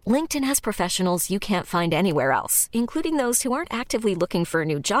Jobs. LinkedIn has professionals you can't find anywhere else, including those who aren't actively looking for a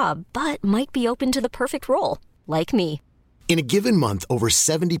new job, but might be open to the perfect role, like me. In a given month, over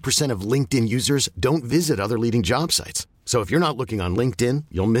 70% of LinkedIn users don't visit other leading job sites. So if you're not looking on LinkedIn,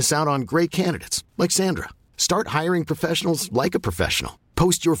 you'll miss out on great candidates like Sandra. Start hiring professionals like a professional.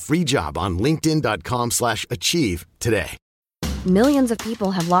 Post your free job on linkedin.com/achieve today. Millions of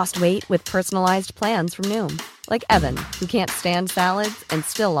people have lost weight with personalized plans from Noom. Like Evan, who can't stand salads and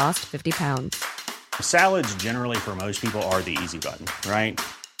still lost 50 pounds. Salads generally for most people are the easy button, right?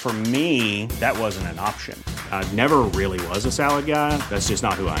 For me, that wasn't an option. I never really was a salad guy. That's just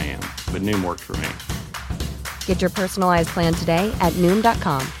not who I am. But Noom worked for me. Get your personalized plan today at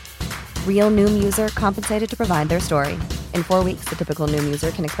Noom.com. Real Noom user compensated to provide their story. In 4 weeks, the typical Noom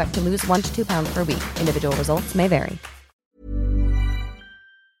user can expect to lose 1 to 2 pounds per week. Individual results may vary.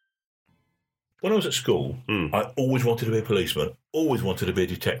 When I was at school, I always wanted to be a policeman, always wanted to be a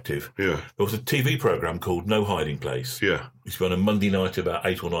detective. Yeah. There was a TV programme called No Hiding Place. Yeah. It used to be on a Monday night about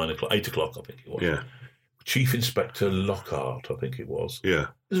 8 or 9 o'clock, 8 o'clock, I think it was. Yeah. Chief Inspector Lockhart, I think it was. Yeah.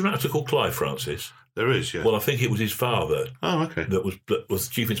 There's an actor called Clive Francis. There is, yeah. Well, I think it was his father. Oh, okay. That was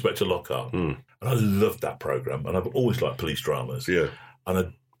Chief Inspector Lockhart. And I loved that programme, and I've always liked police dramas. Yeah.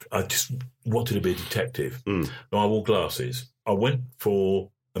 And I just wanted to be a detective. Now, I wore glasses. I went for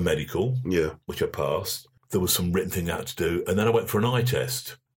a medical, which I passed. There was some written thing I had to do, and then I went for an eye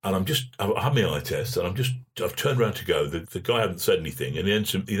test. And I had my eye test, and I've turned around to go. The guy hadn't said anything, and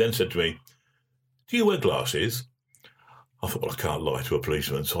he then said to me, "Do you wear glasses?" I thought, well, I can't lie to a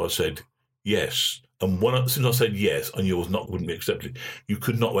policeman, so I said, yes. And as soon as I said yes, I knew wouldn't be accepted. You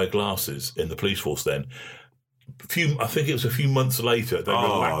could not wear glasses in the police force then. I think it was a few months later they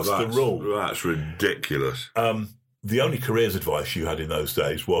relaxed the rule. That's ridiculous. The only careers advice you had in those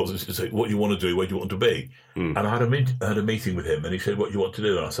days was to say, what do you want to do, where do you want to be? And I had a meeting with him, and he said, what do you want to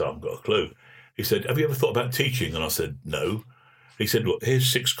do? And I said, I haven't got a clue. He said, have you ever thought about teaching? And I said, no. He said, look,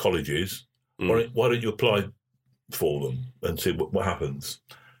 here's 6 colleges. Why don't you apply for them and see what happens?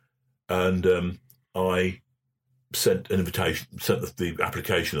 And I sent the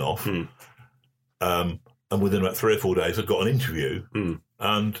application off. And within about 3 or 4 days, I got an interview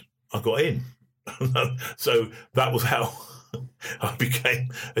and I got in. So that was how I became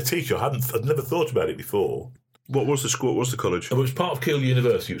a teacher. I'd never thought about it before. What was the school? What was the college? It was part of Keele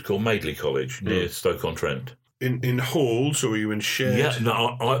University. It was called Madeley College near Stoke-on-Trent. In halls, or were you in shared? Yeah, no,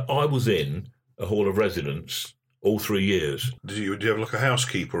 I was in a hall of residence all 3 years. Did you have like a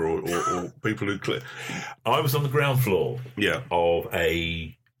housekeeper or people who... I was on the ground floor of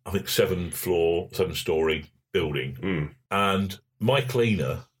I think 7-story building. And my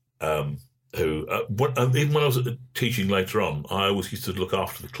cleaner, even when I was teaching later on, I always used to look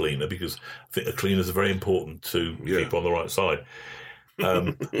after the cleaner because I think the cleaners are very important to keep on the right side.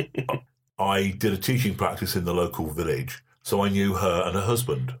 I did a teaching practice in the local village, so I knew her and her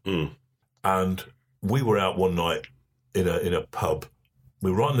husband. And we were out one night in a pub.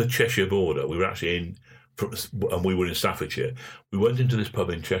 We were right on the Cheshire border. We were actually and we were in Staffordshire. We went into this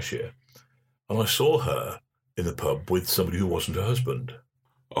pub in Cheshire, and I saw her in the pub with somebody who wasn't her husband.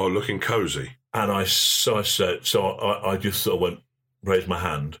 Oh, looking cosy. And I just sort of raised my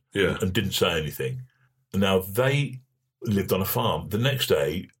hand and didn't say anything. Now, they lived on a farm. The next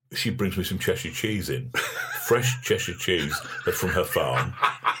day, she brings me some Cheshire cheese in, fresh Cheshire cheese from her farm.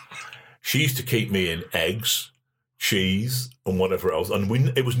 She used to keep me in eggs, cheese, and whatever else. And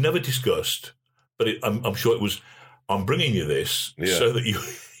it was never discussed, but I'm sure it was, I'm bringing you this so that you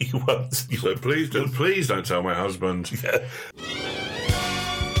won't... So please don't tell my husband. Yeah.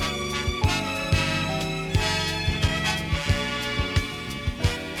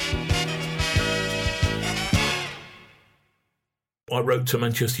 I wrote to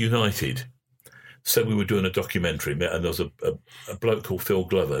Manchester United, said we were doing a documentary, and there was a bloke called Phil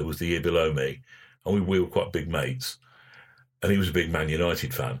Glover who was the year below me, and we were quite big mates, and he was a big Man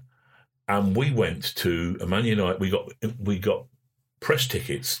United fan, and we went to a Man United. We got press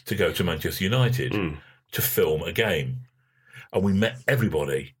tickets to go to Manchester United to film a game, and we met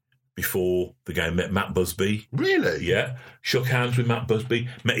everybody before the game. Met Matt Busby, really? Yeah, shook hands with Matt Busby,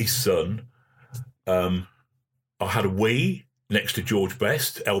 met his son. I had a wee next to George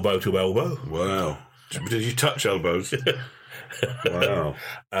Best, elbow to elbow. Wow. Did you touch elbows? Wow.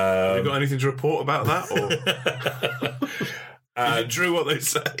 Have you got anything to report about that? Or is it true what they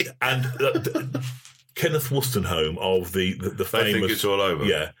say? And Kenneth Wolstenholme of the famous... I think it's all over.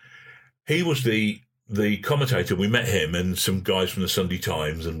 Yeah. He was the commentator. We met him and some guys from the Sunday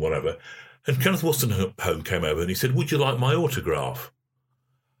Times and whatever. And Kenneth Wolstenholme came over and he said, would you like my autograph?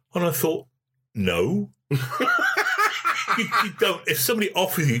 And I thought, no. You don't. If somebody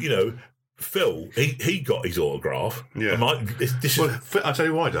offers you, Phil, he got his autograph. Yeah. I'll tell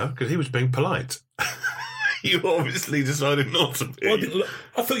you why, though, because he was being polite. You obviously decided not to be. Well,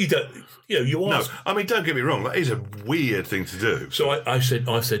 I thought you don't. You asked. No, I mean, don't get me wrong. That is a weird thing to do. So I said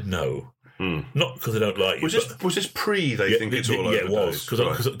no. Not because I don't like you. Was this pre? They think it's all over. Yeah, it was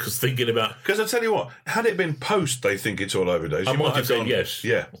because thinking about. Because I tell you what, had it been post, they think it's all over days. I might have said yes.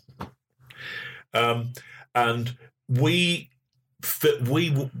 Yeah. And we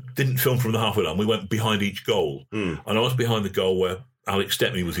didn't film from the halfway line. We went behind each goal, and I was behind the goal where Alex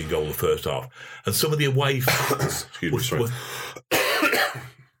Stepney was in goal the first half, and some of the away fans. Excuse me, sorry.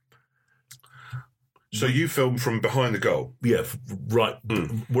 So you filmed from behind the goal? Yeah, right.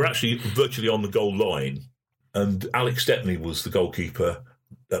 We're actually virtually on the goal line, and Alex Stepney was the goalkeeper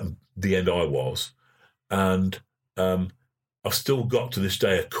at the end I was, and I've still got to this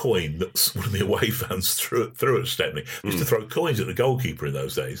day a coin that one of the away fans threw at Stepney. They used to throw coins at the goalkeeper in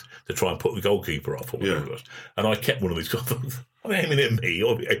those days to try and put the goalkeeper off. And I kept one of these. I'm aiming at me,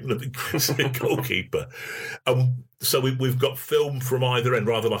 or aiming at the goalkeeper. So we've got film from either end,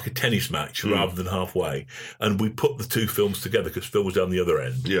 rather like a tennis match, rather than halfway. And we put the two films together because Phil was down the other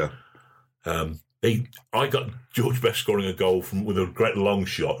end. Yeah. I got George Best scoring a goal with a great long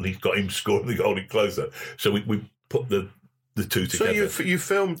shot, and he's got him scoring the goal in closer. So we put the two together. So you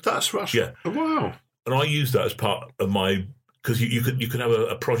filmed that's Russia. Yeah. Oh, wow. And I used that as part of my, because you could have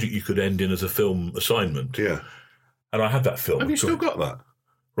a project you could end in as a film assignment. Yeah. And I had that film. Have you still got that?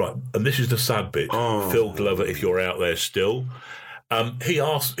 Right. And this is the sad bit. Oh. Phil Glover, if you're out there still, He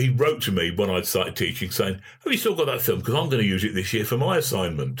wrote to me when I'd started teaching saying, have you still got that film? Because I'm going to use it this year for my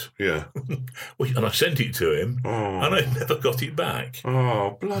assignment. Yeah. And I sent it to him, and I never got it back.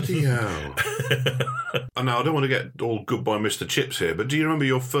 Oh, bloody hell. And now, I don't want to get all goodbye Mr. Chips here, but do you remember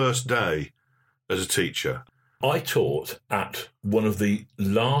your first day as a teacher? I taught at one of the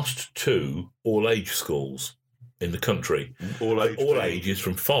last 2 all-age schools in the country. All ages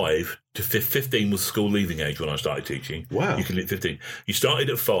from 5 to 15 was school leaving age when I started teaching. Wow. You can leave 15. You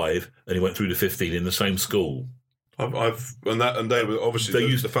started at 5 and you went through to 15 in the same school. And they were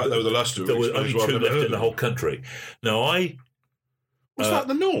obviously the fact they were the last 2. There were only 2 left in the whole country. Now was that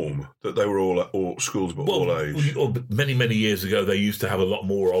the norm that they were all schools but all age? Many years ago, they used to have a lot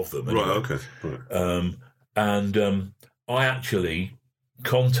more of them. Anyway. Right. Okay. Right. I actually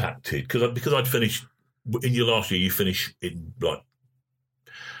contacted because I'd finished. In your last year, you finish in like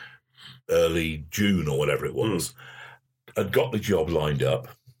early June or whatever it was. I'd got the job lined up,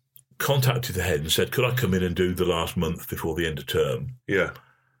 contacted the head and said, could I come in and do the last month before the end of term? Yeah.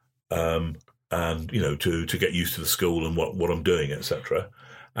 And, to get used to the school and what I'm doing, etc.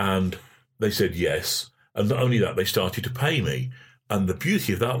 And they said yes. And not only that, they started to pay me. And the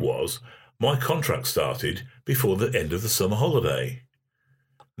beauty of that was my contract started before the end of the summer holiday.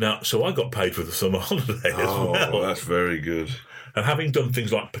 Now, so I got paid for the summer holiday as well. Oh, that's very good. And having done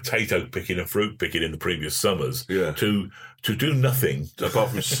things like potato picking and fruit picking in the previous summers, yeah. to do nothing. Apart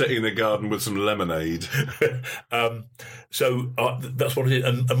from sitting in the garden with some lemonade. So that's what I did.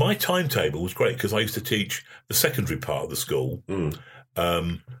 And my timetable was great because I used to teach the secondary part of the school. Did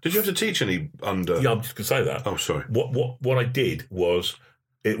you have to teach any under... Yeah, I'm just going to say that. Oh, sorry. What I did was,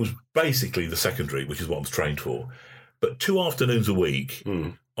 it was basically the secondary, which is what I was trained for. But 2 afternoons a week,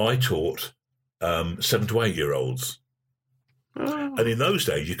 I taught 7 to 8-year-olds. Oh. And in those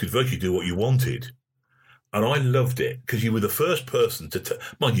days, you could virtually do what you wanted. And I loved it because you were the first person to...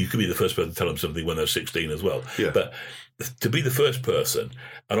 mind you, you could be the first person to tell them something when they're 16 as well. Yeah. But to be the first person...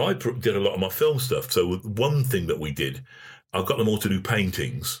 And I did a lot of my film stuff. So one thing that we did, I got them all to do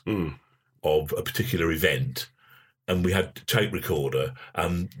paintings of a particular event. And we had a tape recorder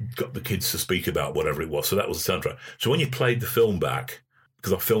and got the kids to speak about whatever it was. So that was the soundtrack. So when you played the film back,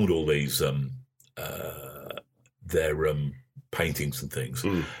 because I filmed all these their paintings and things,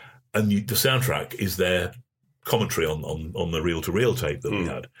 and the soundtrack is their commentary on the reel-to-reel tape that we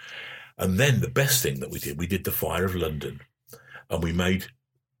had. And then the best thing that we did the Fire of London, and we made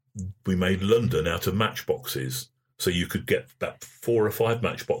London out of matchboxes. So you could get about 4 or 5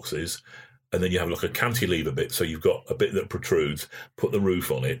 matchboxes. And then you have like a cantilever bit, so you've got a bit that protrudes, put the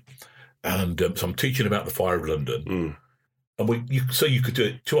roof on it. And so I'm teaching about the Fire of London. And you could do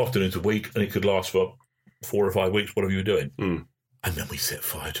it 2 afternoons a week, and it could last for 4 or 5 weeks, whatever you were doing. And then we set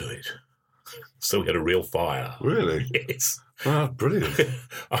fire to it. So we had a real fire. Really? Yes. Oh, brilliant.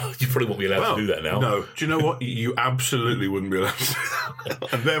 You probably won't be allowed to do that now. No. Do you know what? You absolutely wouldn't be allowed to do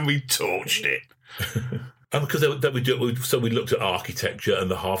that. And then we torched it. And because we looked at architecture and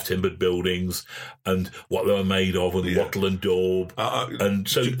the half-timbered buildings and what they were made of, and wattle and daub, and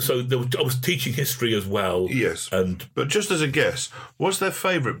I was teaching history as well. Yes, but just as a guess, what's their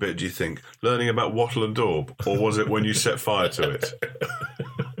favourite bit? Do you think learning about wattle and daub, or was it when you set fire to it?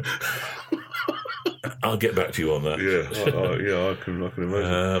 I'll get back to you on that. Yeah, I can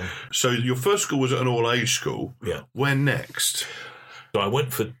imagine. So your first school was at an all-age school. Yeah. Where next? So I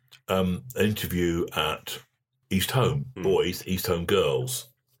went for an interview at East Home Boys, East Home Girls.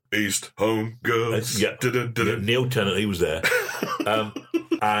 East Home Girls. Yeah. Neil Tennant, he was there.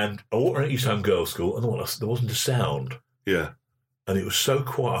 And I walked around East Home Girls School, and there wasn't a sound. Yeah. And it was so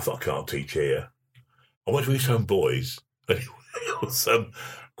quiet, I thought, I can't teach here. I went to East Home Boys, and it was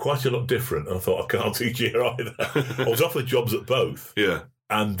quite a lot different, and I thought, I can't teach here either. I was offered jobs at both. Yeah.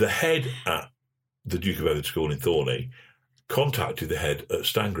 And the head at the Duke of Edward School in Thorney contacted the head at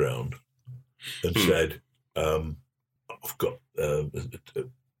Stanground and said, I've got a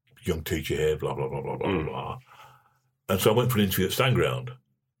young teacher here, blah, blah, blah, blah, blah, blah. And so I went for an interview at Stanground.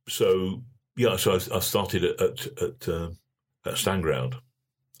 So, I started at Stanground,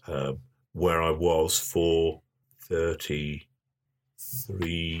 where I was for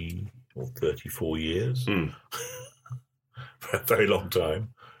 33 or 34 years. For a very long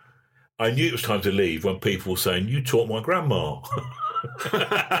time. I knew it was time to leave when people were saying, you taught my grandma. You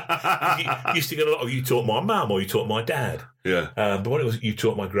used to get a lot of, you taught my mum or you taught my dad. Yeah. But when it was, you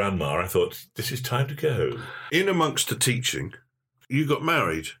taught my grandma, I thought, this is time to go. In amongst the teaching, you got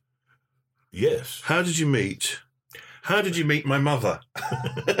married. Yes. How did you meet? How did you meet my mother?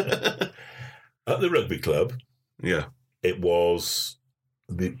 At the rugby club. Yeah. It was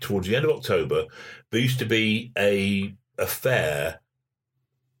towards the end of October. There used to be a fair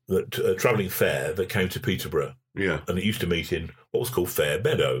travelling fair that came to Peterborough. Yeah. And it used to meet in what was called Fair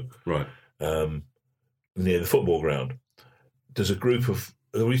Meadow. Right. Near the football ground. There's a group of...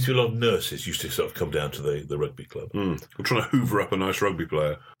 There used to be a lot of nurses used to sort of come down to the rugby club. I'm trying to hoover up a nice rugby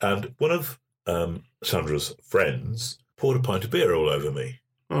player. And one of Sandra's friends poured a pint of beer all over me.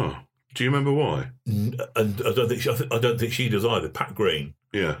 Oh, do you remember why? And I don't think she does either. Pat Green,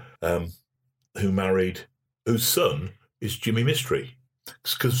 Yeah. whose son is Jimmy Mystery,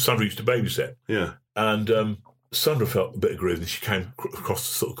 because Sandra used to babysit. Yeah. And Sandra felt a bit aggrieved, and she came across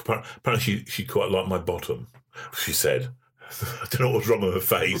the sort of... Apparently, she quite liked my bottom, she said. I don't know what was wrong with her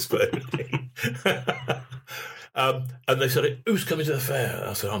face, but... and they said, who's coming to the fair?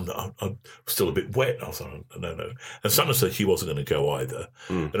 I said, I'm still a bit wet. I was like, no. And Sandra said she wasn't going to go either.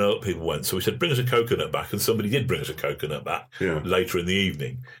 And other people went. So we said, bring us a coconut back. And somebody did bring us a coconut back later in the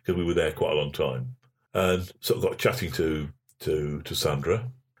evening, because we were there quite a long time. And sort of got chatting to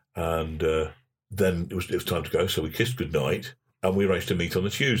Sandra. And then it was time to go. So we kissed goodnight. And we arranged to meet on the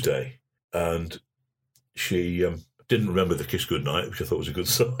Tuesday. And she... didn't remember the kiss goodnight, which I thought was a good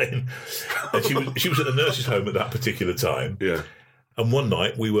sign. And she was at the nurse's home at that particular time. Yeah. And one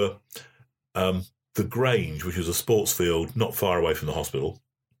night we were the Grange, which was a sports field not far away from the hospital.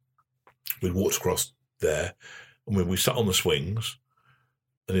 We walked across there, and we sat on the swings,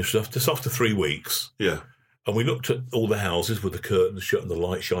 and it was just after 3 weeks. Yeah. And we looked at all the houses with the curtains shut and the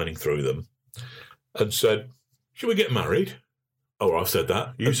light shining through them, and said, "Should we get married?" Oh, I said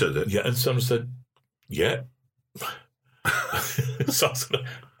that. You said it. Yeah. And someone said, "Yeah." So I said,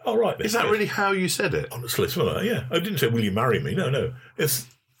 all right. Is that really how you said it? Honestly, something like that, yeah. I didn't say, will you marry me? No. We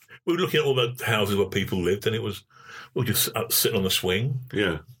were looking at all the houses where people lived, and we were just sitting on the swing.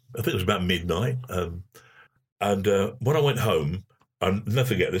 Yeah. I think it was about midnight. And when I went home, I'll never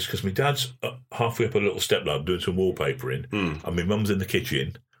forget this, because my dad's halfway up a little step ladder doing some wallpapering, and my mum's in the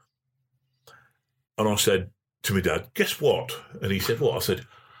kitchen. And I said to my dad, guess what? And he said, what? I said,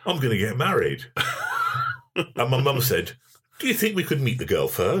 I'm going to get married. And my mum said, do you think we could meet the girl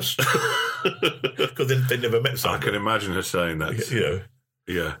first? Because they never met someone. I can imagine her saying that. You know.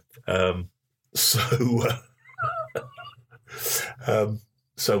 Yeah.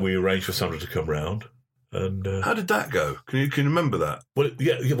 So we arranged for Sandra to come round. And how did that go? Can you remember that? Well,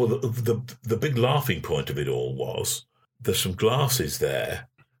 yeah. Well, the big laughing point of it all was there's some glasses there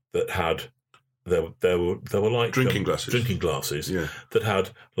that had... They were like drinking glasses, yeah, that had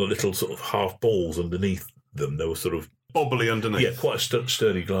little sort of half balls underneath them. They were sort of bobbly underneath. Yeah, quite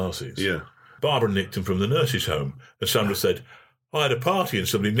sturdy glasses. Yeah. Barbara nicked them from the nurse's home, and Sandra said, "I had a party and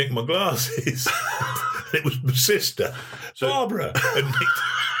somebody nicked my glasses." It was my sister, Barbara, and nicked.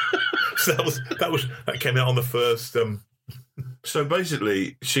 So that came out on the first. So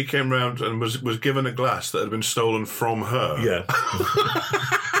basically, she came round and was given a glass that had been stolen from her. Yeah.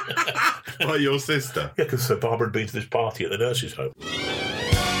 By your sister? Yeah, because Barbara had been to this party at the nurse's home.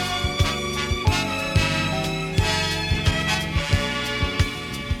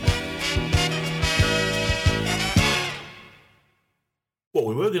 Well,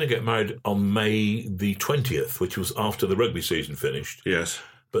 we were going to get married on May the 20th, which was after the rugby season finished. Yes.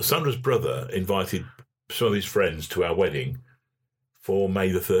 But Sandra's brother invited some of his friends to our wedding for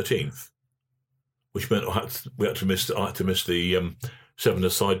May the 13th, which meant we had to miss the...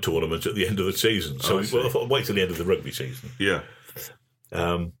 seven-a-side tournament at the end of the season. So I thought I'd wait till the end of the rugby season. Yeah.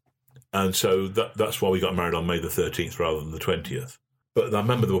 And so that's why we got married on May the 13th rather than the 20th. But I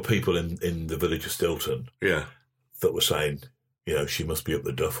remember there were people in the village of Stilton that were saying, she must be up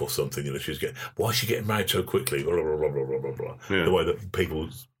the duff or something. Why is she getting married so quickly? Blah, blah, blah, blah, blah, blah. Yeah. The way that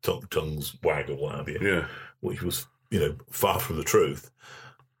people's tongues wag or what have you. Yeah. Which was, far from the truth.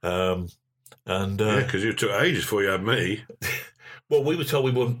 Because you took ages before you had me. Well, we were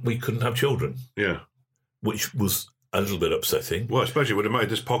told we couldn't have children. Yeah. Which was a little bit upsetting. Well, I suppose it would have made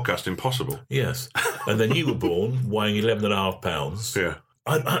this podcast impossible. Yes. And then you were born weighing 11.5 pounds. Yeah.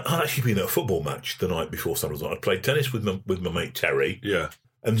 I'd actually been at a football match the night before Sandra was on. I'd played tennis with my mate Terry. Yeah.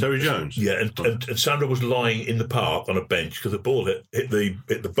 And Terry Jones. Yeah, and Sandra was lying in the park on a bench because the ball hit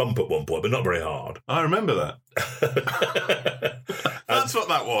the bump at one point, but not very hard. I remember that. That's what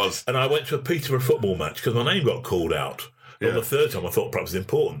that was. And I went to a Peterborough football match because my name got called out. On the third time, I thought perhaps it was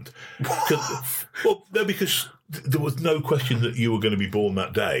important. Because there was no question that you were going to be born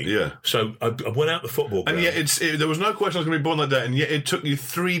that day. Yeah. So I went out the football ground. And yet there was no question I was going to be born that day, and yet it took you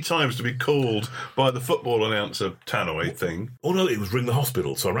 3 times to be called by the football announcer tannoy thing. Oh, no, it was ring the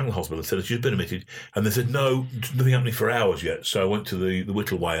hospital. So I rang the hospital and said, she's been admitted. And they said, no, nothing happening for hours yet. So I went to the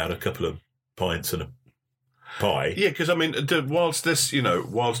Whittleway, had a couple of pints and a pie. Yeah, because, whilst this,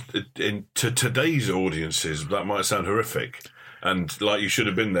 to today's audiences, that might sound horrific. and like you should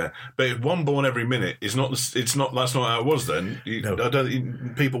have been there. But if one born every minute is not. It's not. That's not how it was then.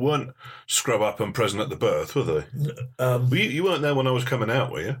 People weren't scrub up and present at the birth, were they? You weren't there when I was coming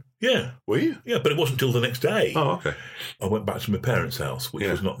out, were you? Yeah. Were you? Yeah, but it wasn't until the next day. Oh, okay. I went back to my parents' house, which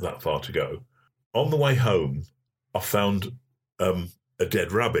was not that far to go. On the way home, I found a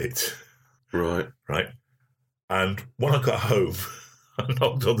dead rabbit. Right. And when I got home, I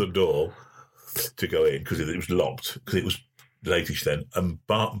knocked on the door to go in because it was locked, because it was latish then. And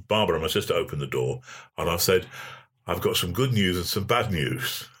Barbara, my sister, opened the door, and I said, I've got some good news and some bad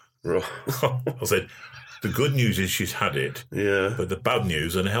news. Right. I said, the good news is she's had it. Yeah. But the bad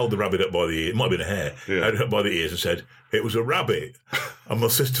news, and I held the rabbit up by the ear, it might have been a hare, held it up by the ears and said, it was a rabbit. And my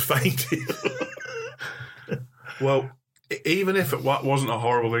sister fainted. Well, even if it wasn't a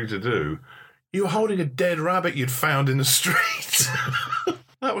horrible thing to do, you were holding a dead rabbit you'd found in the street.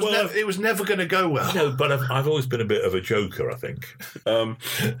 It was never going to go well. No, but I've always been a bit of a joker, I think.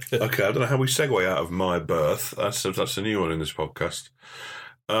 Okay, I don't know how we segue out of my birth. That's a new one in this podcast.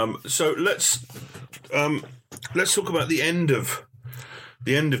 So let's talk about the end of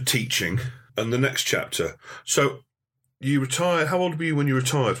teaching and the next chapter. So you retired. How old were you when you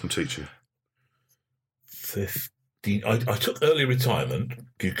retired from teaching? 15. I took early retirement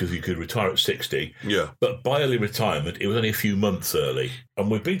because you could retire at 60. Yeah. But by early retirement, it was only a few months early. And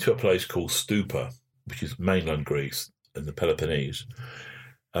we've been to a place called Stupa, which is mainland Greece in the Peloponnese,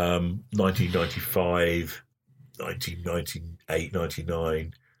 1995, 1998,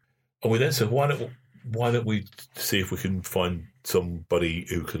 99. And we then said, why don't we see if we can find somebody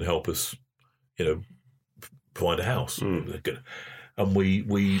who can help us, find a house. And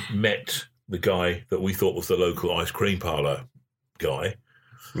we met the guy that we thought was the local ice cream parlour guy,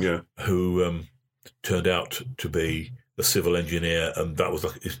 who turned out to be a civil engineer, and that was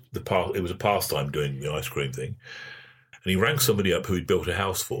it was a pastime doing the ice cream thing. And he rang somebody up who he'd built a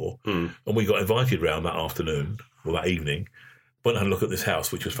house for, and we got invited round that afternoon or that evening, went and had a look at this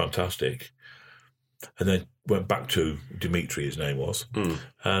house, which was fantastic, and then went back to Dimitri, his name was,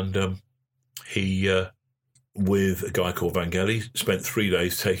 and he... with a guy called Vangeli, spent 3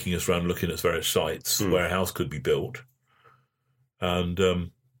 days taking us around looking at various sites where a house could be built. And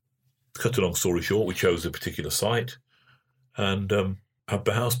cut a long story short, we chose a particular site and had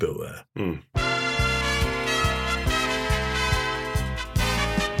the house built there.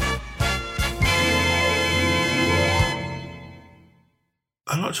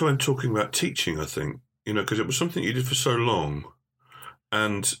 I like to end talking about teaching, I think, because it was something you did for so long.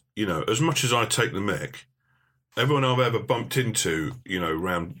 And, as much as I take the mick, everyone I've ever bumped into,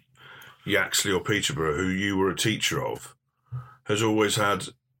 around Yaxley or Peterborough, who you were a teacher of, has always had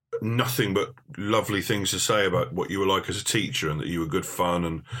nothing but lovely things to say about what you were like as a teacher and that you were good fun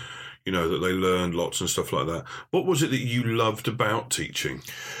and, that they learned lots and stuff like that. What was it that you loved about teaching?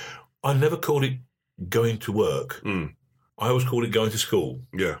 I never called it going to work. I always called it going to school.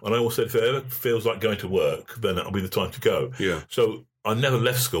 Yeah. And I always said, if it ever feels like going to work, then that'll be the time to go. Yeah. So I never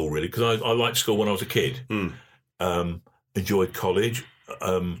left school, really, because I liked school when I was a kid. Enjoyed college.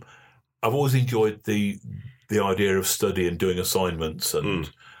 I've always enjoyed the idea of study and doing assignments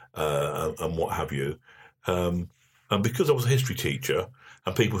and what have you. And because I was a history teacher,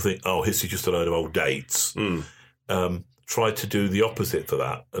 and people think, history's just a load of old dates, tried to do the opposite for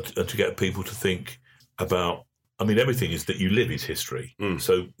that and to get people to think about. Everything is that you live is history.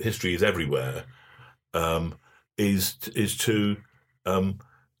 So history is everywhere. Is to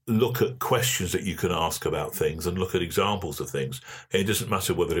look at questions that you can ask about things and look at examples of things. And it doesn't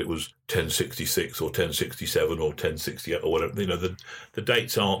matter whether it was 1066 or 1067 or 1068 or whatever. The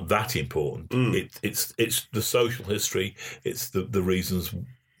dates aren't that important. It's the social history. It's the reasons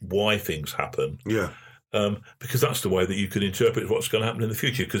why things happen. Yeah. Because that's the way that you can interpret what's going to happen in the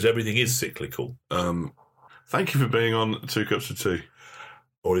future, because everything is cyclical. Thank you for being on 2 Cups of Tea.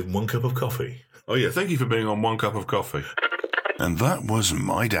 Or even 1 cup of coffee. Oh, yeah, thank you for being on 1 Cup of Coffee. And that was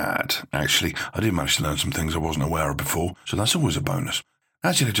my dad. Actually, I did manage to learn some things I wasn't aware of before, so that's always a bonus.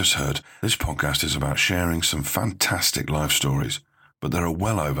 As you just heard, this podcast is about sharing some fantastic life stories, but there are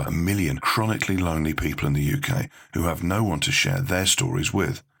well over 1 million chronically lonely people in the UK who have no one to share their stories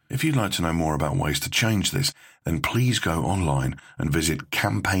with. If you'd like to know more about ways to change this, then please go online and visit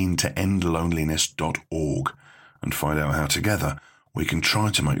campaigntoendloneliness.org and find out how together we can try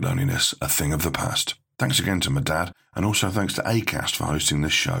to make loneliness a thing of the past. Thanks again to my dad, and also thanks to Acast for hosting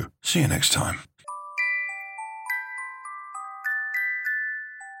this show. See you next time.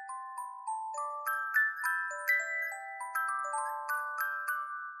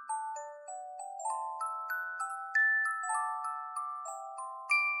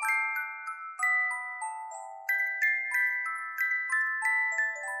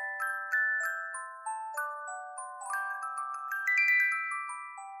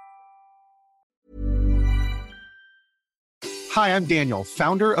 Hi, I'm Daniel,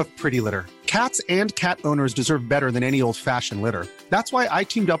 founder of Pretty Litter. Cats and cat owners deserve better than any old-fashioned litter. That's why I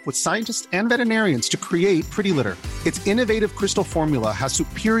teamed up with scientists and veterinarians to create Pretty Litter. Its innovative crystal formula has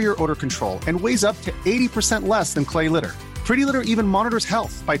superior odor control and weighs up to 80% less than clay litter. Pretty Litter even monitors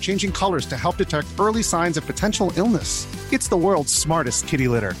health by changing colors to help detect early signs of potential illness. It's the world's smartest kitty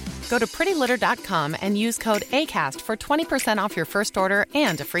litter. Go to prettylitter.com and use code ACAST for 20% off your first order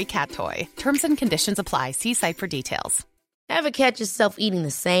and a free cat toy. Terms and conditions apply. See site for details. Ever catch yourself eating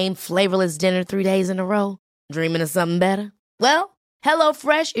the same flavorless dinner 3 days in a row? Dreaming of something better? Well,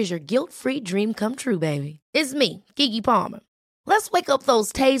 HelloFresh is your guilt-free dream come true, baby. It's me, Keke Palmer. Let's wake up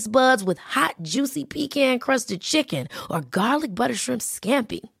those taste buds with hot, juicy pecan-crusted chicken or garlic butter shrimp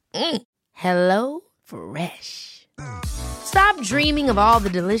scampi. Hello Fresh. Stop dreaming of all the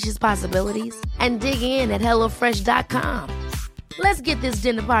delicious possibilities and dig in at HelloFresh.com. Let's get this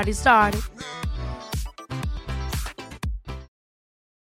dinner party started.